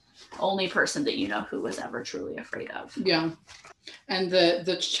only person that you know who was ever truly afraid of. Yeah. And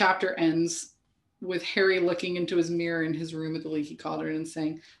the chapter ends with Harry looking into his mirror in his room at the Leaky Cauldron and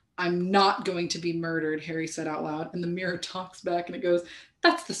saying, I'm not going to be murdered, Harry said out loud. And the mirror talks back and it goes,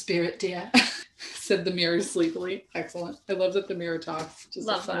 that's the spirit, dear, said the mirror sleepily. Excellent. I love that the mirror talks. Just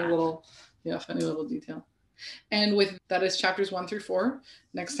love a funny that. funny little detail. And with that is chapters 1 through 4.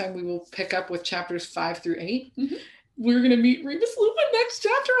 Next time we will pick up with chapters 5 through 8. Mm-hmm. We're going to meet Remus Lupin next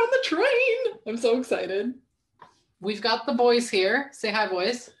chapter on the train. I'm so excited. We've got the boys here. Say hi,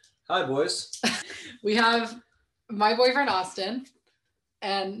 boys. Hi, boys. We have my boyfriend, Austin,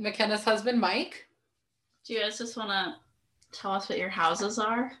 and McKenna's husband, Mike. Do you guys just want to tell us what your houses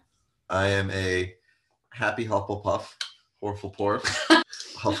are? I am a happy Hufflepuff,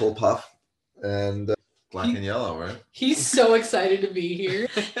 Hufflepuff, and black and yellow, right? He's so excited to be here.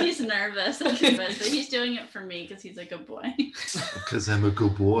 He's nervous, but he's doing it for me because he's a good boy. Because I'm a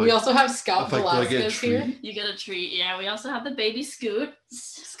good boy. We also have Scout Velasquez here. You get a treat. Yeah, we also have the baby Scoot.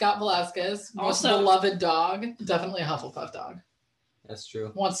 Scott Velasquez, most beloved dog. Definitely a Hufflepuff dog. That's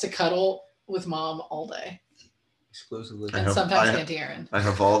true. Wants to cuddle with mom all day. Exclusively. And sometimes Auntie Erin. I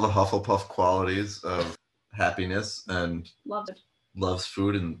have all the Hufflepuff qualities of happiness and loves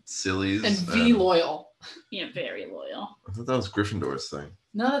food and sillies. And be loyal. Yeah, very loyal. I thought that was Gryffindor's thing.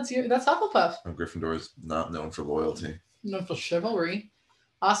 No, that's Hufflepuff. Oh, Gryffindor is not known for loyalty. Known for chivalry.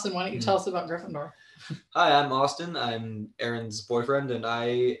 Austin, why don't you tell us about Gryffindor? Hi, I'm Austin. I'm Erin's boyfriend, and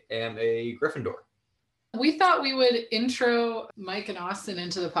I am a Gryffindor. We thought we would intro Mike and Austin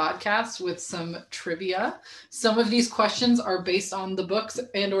into the podcast with some trivia. Some of these questions are based on the books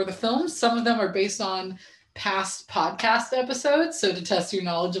and or the films. Some of them are based on past podcast episodes. So to test your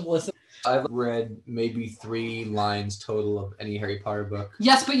knowledge of listening. I've read maybe 3 lines total of any Harry Potter book.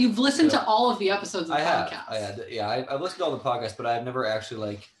 Yes, but you've listened to all of the episodes of the podcast. I've listened to all the podcasts, but I've never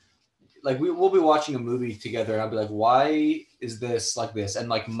actually we'll be watching a movie together and I'll be like, why is this like this? And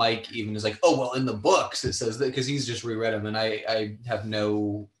like Mike even is like, oh, well, in the books it says that, because he's just reread them and I have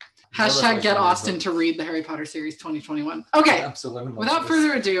no... Hashtag get Austin to read the Harry Potter series 2021. Okay, without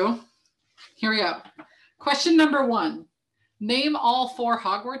further ado, here we go. Question number 1. Name all 4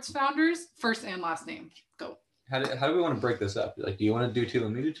 Hogwarts founders, first and last name. Go. How do we want to break this up? Like, do you want to do 2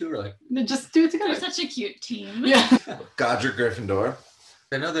 and me do 2, or like? No, just do it together. They're such a cute team. Yeah. Godric Gryffindor.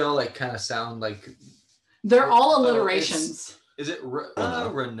 I know they all like kind of sound like. They're all alliterations. Is it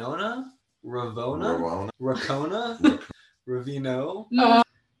Renona? Ravona? Racona? Ravino?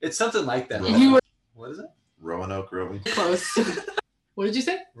 It's something like that. What is it? Roanoke. Close. What did you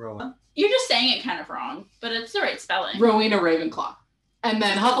say? Rowan. You're just saying it kind of wrong, but it's the right spelling. Rowena Ravenclaw. And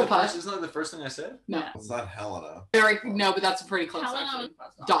then Hufflepuff. Isn't that the first thing I said? No. It's not Helena. No, but that's pretty close. Helena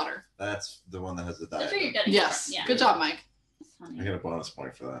daughter. That's the one that has the diadem. That's what you're getting. Yes. Yeah. Good job, Mike. I get a bonus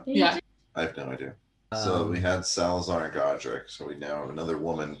point for that. Yeah. I have no idea. So we had Salazar and Godric. So we now have another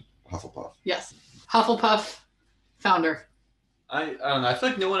woman, Hufflepuff. Yes. Hufflepuff founder. I don't know. I feel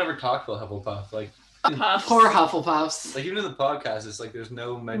like no one ever talked about Hufflepuff. Like, poor Hufflepuffs. Like, even in the podcast, it's like there's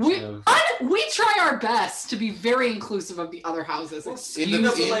no mention of. We try our best to be very inclusive of the other houses. In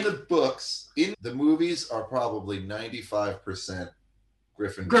the books, in the movies are probably 95%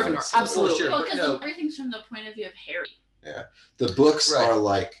 Gryffindor. Gryffindor, absolutely. Well, because everything's from the point of view of Harry. Yeah, the books are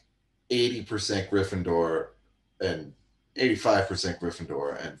like 80% Gryffindor and 85%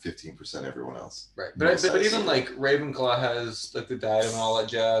 Gryffindor and 15% everyone else. Right, but even like Ravenclaw has like the diadem and all that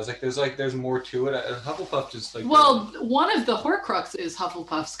jazz. Like there's more to it. Hufflepuff just like. Well, one of the Horcruxes is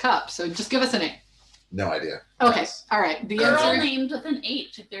Hufflepuff's cup. So just give us a name. No idea. Okay, all right. They're all named with an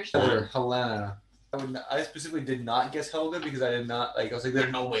H. There's Helena. I specifically did not guess Helga because I did not like. I was like,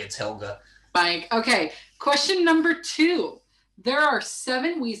 there's no way it's Helga. Mike. Okay. Question number 2. There are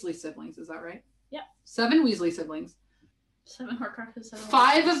 7 Weasley siblings. Is that right? Yeah. 7 Weasley siblings. 7 Horcruxes.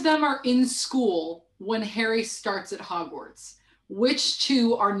 5 of them are in school when Harry starts at Hogwarts. Which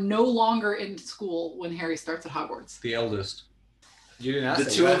 2 are no longer in school when Harry starts at Hogwarts? The eldest. You didn't ask the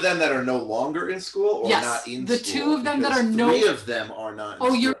that, 2 of them that are no longer in school, or yes, not in the school? The 2 of them that are 3 of them are not.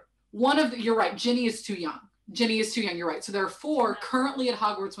 You're right. Ginny is too young. You're right. So there are 4 currently at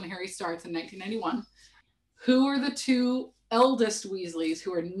Hogwarts when Harry starts in 1991. Who are the 2 eldest Weasleys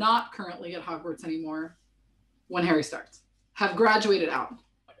who are not currently at Hogwarts anymore when Harry starts? Have graduated out.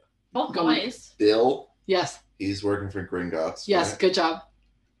 Both boys. Bill. Yes. He's working for Gringotts. Yes. Right? Good job.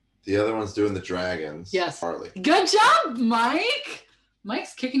 The other one's doing the dragons. Yes. Harley. Good job, Mike.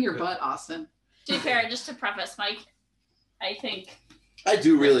 Mike's kicking your butt, Austin. To be fair, just to preface, Mike, I think I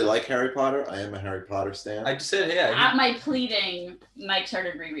do really like Harry Potter. I am a Harry Potter stan. I just said, yeah. At my pleading, Mike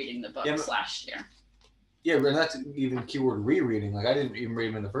started rereading the books last year. Yeah, but that's even keyword rereading. Like, I didn't even read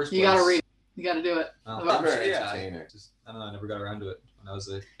them in the first place. You gotta read. You gotta do it. I'm very entertaining. I don't know. I never got around to it when I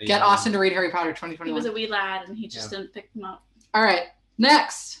was a Get Austin to read Harry Potter 2021. He was a wee lad, and he just didn't pick them up. All right.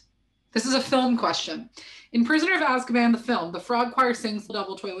 Next. This is a film question. In Prisoner of Azkaban, the film, the frog choir sings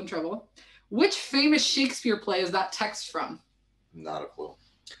Double Toil and Trouble. Which famous Shakespeare play is that text from? Not a clue.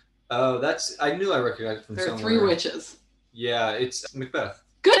 Oh, I knew I recognized it from There are somewhere. 3 witches. Yeah, it's Macbeth.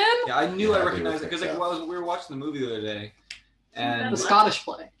 Good. Yeah, I knew I Yeah, recognized it because we were watching the movie the other day, and The Scottish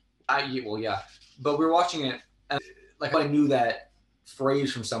play. but we were watching it, and like I knew that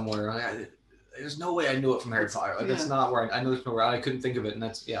phrase from somewhere. There's no way I knew it from Harry Potter. Like that's not where I know it's nowhere. I couldn't think of it, and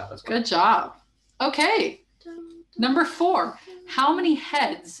that's good job. Okay, number 4. How many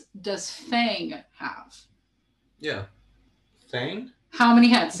heads does Fang have? Yeah, Fang. How many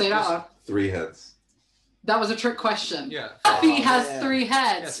heads? Say it out loud. 3 heads. That was a trick question. Yeah. Buffy has 3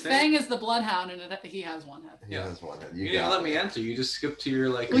 heads. Yes, Fang is the bloodhound, and he has 1 head. He has 1 head. You didn't let me answer. You just skipped to your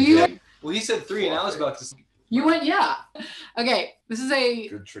like. Well, he said 3, and I was about to. You went, yeah. Okay, this is a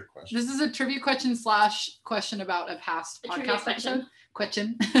good trick question. This is a trivia question about a past podcast episode.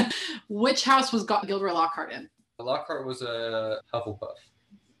 Question. Which house was Gilderoy Lockhart in? Lockhart was a Hufflepuff.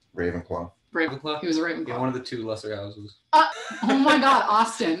 Ravenclaw. Ravenclaw? He was a Ravenclaw. Yeah, one of the 2 lesser houses. Oh my God,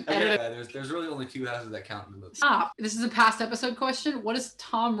 Austin. There's really only 2 houses that count in the movie. Stop. This is a past episode question. What is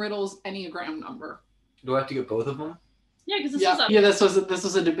Tom Riddle's Enneagram number? Do I have to get both of them? Yeah, because this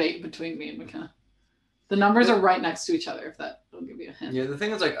was a debate between me and McKenna. The numbers are right next to each other, if that will give you a hint. Yeah, the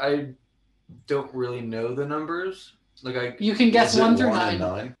thing is, like, I don't really know the numbers. Like, you can guess 1 through 9.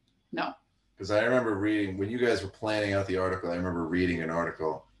 9. No. Because I remember reading, when you guys were planning out the article, I remember reading an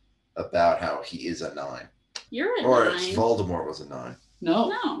article about how he is a 9. You're a 9. Or Voldemort was a 9.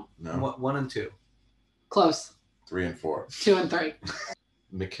 No. No. 1 and 2. Close. 3 and 4. 2 and 3.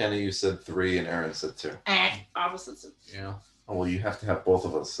 McKenna, you said 3 and Aaron said 2. Opposites. Yeah. Oh, well, you have to have both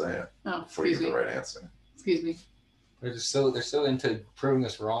of us say it before you get the right answer. Excuse me. They're so into proving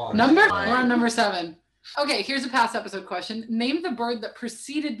us wrong. We're on number 7. Okay, here's a past episode question. Name the bird that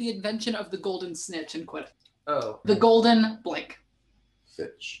preceded the invention of the golden snitch in Quidditch. Oh. The golden blank.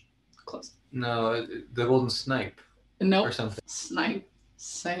 Fitch. Close. No, the golden snipe. Nope. Or something. Snipe.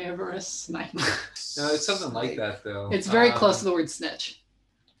 Severus Snipe. No, it's something like that, though. It's very close to the word snitch.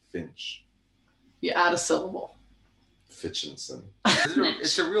 Finch. You add a syllable. Fitchinson.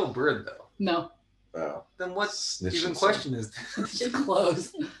 It's a real bird, though. No. Oh. Then what even question is this? It's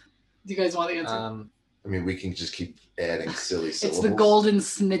close. Do you guys want the answer? I mean, we can just keep adding silly syllables. It's the golden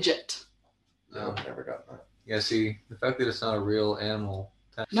snidget. No, I've never gotten that. Yeah, see, the fact that it's not a real animal.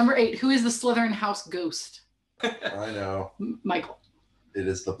 Number 8. Who is the Slytherin house ghost? I know. Michael. It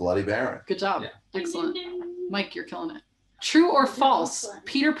is the Bloody Baron. Good job. Yeah. Excellent. Mike, you're killing it. True or false?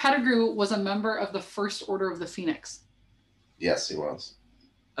 Peter Pettigrew was a member of the First Order of the Phoenix. Yes, he was.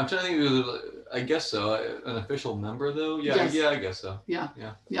 I'm trying to think of I guess so. An official member, though? Yeah, Yes. yeah, I guess so. Yeah.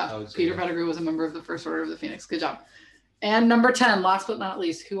 Yeah. Peter Pettigrew was a member of the First Order of the Phoenix. Good job. And number 10, last but not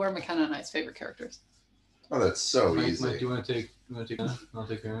least, who are McKenna and I's favorite characters? Oh, that's so Mike, easy. Mike, do you want to take Anna? I'll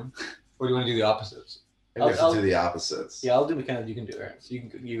take Aaron. Or do you want to do the opposites? We have to do the opposites. Yeah, I'll do McKenna. You can do Aaron. So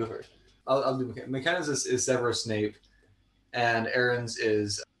you go first. I'll do McKenna. McKenna's is Severus Snape, and Aaron's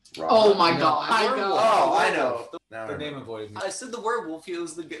is. Ron. Oh my God! Oh, I know. The name avoided me. I said the werewolf. He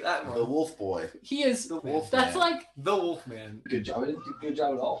was that one. The wolf boy. He is the wolf. That's like the wolf man. Good job. I didn't do a good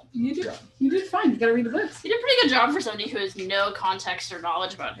job at all. You did fine. You gotta read the books. You did a pretty good job for somebody who has no context or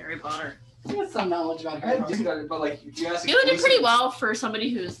knowledge about Harry Potter. You have some knowledge about Harry Potter. But like you ask. You did pretty well for somebody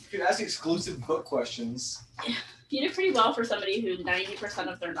who's. You could ask exclusive book questions. You did pretty well for somebody who 90%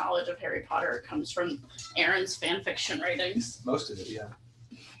 of their knowledge of Harry Potter comes from Aaron's fan fiction writings. Most of it, yeah.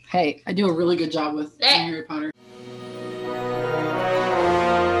 Hey, I do a really good job with Harry Potter.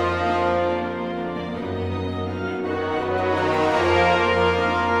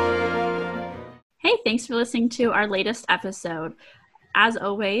 Hey, thanks for listening to our latest episode. As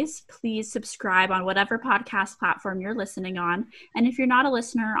always, please subscribe on whatever podcast platform you're listening on. And if you're not a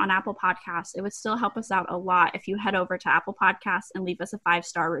listener on Apple Podcasts, it would still help us out a lot if you head over to Apple Podcasts and leave us a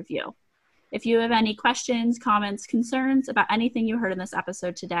 5-star review. If you have any questions, comments, concerns about anything you heard in this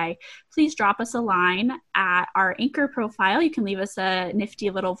episode today, please drop us a line at our Anchor profile. You can leave us a nifty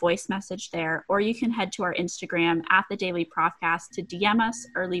little voice message there, or you can head to our Instagram @TheDailyProfcast to DM us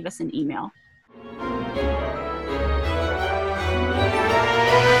or leave us an email.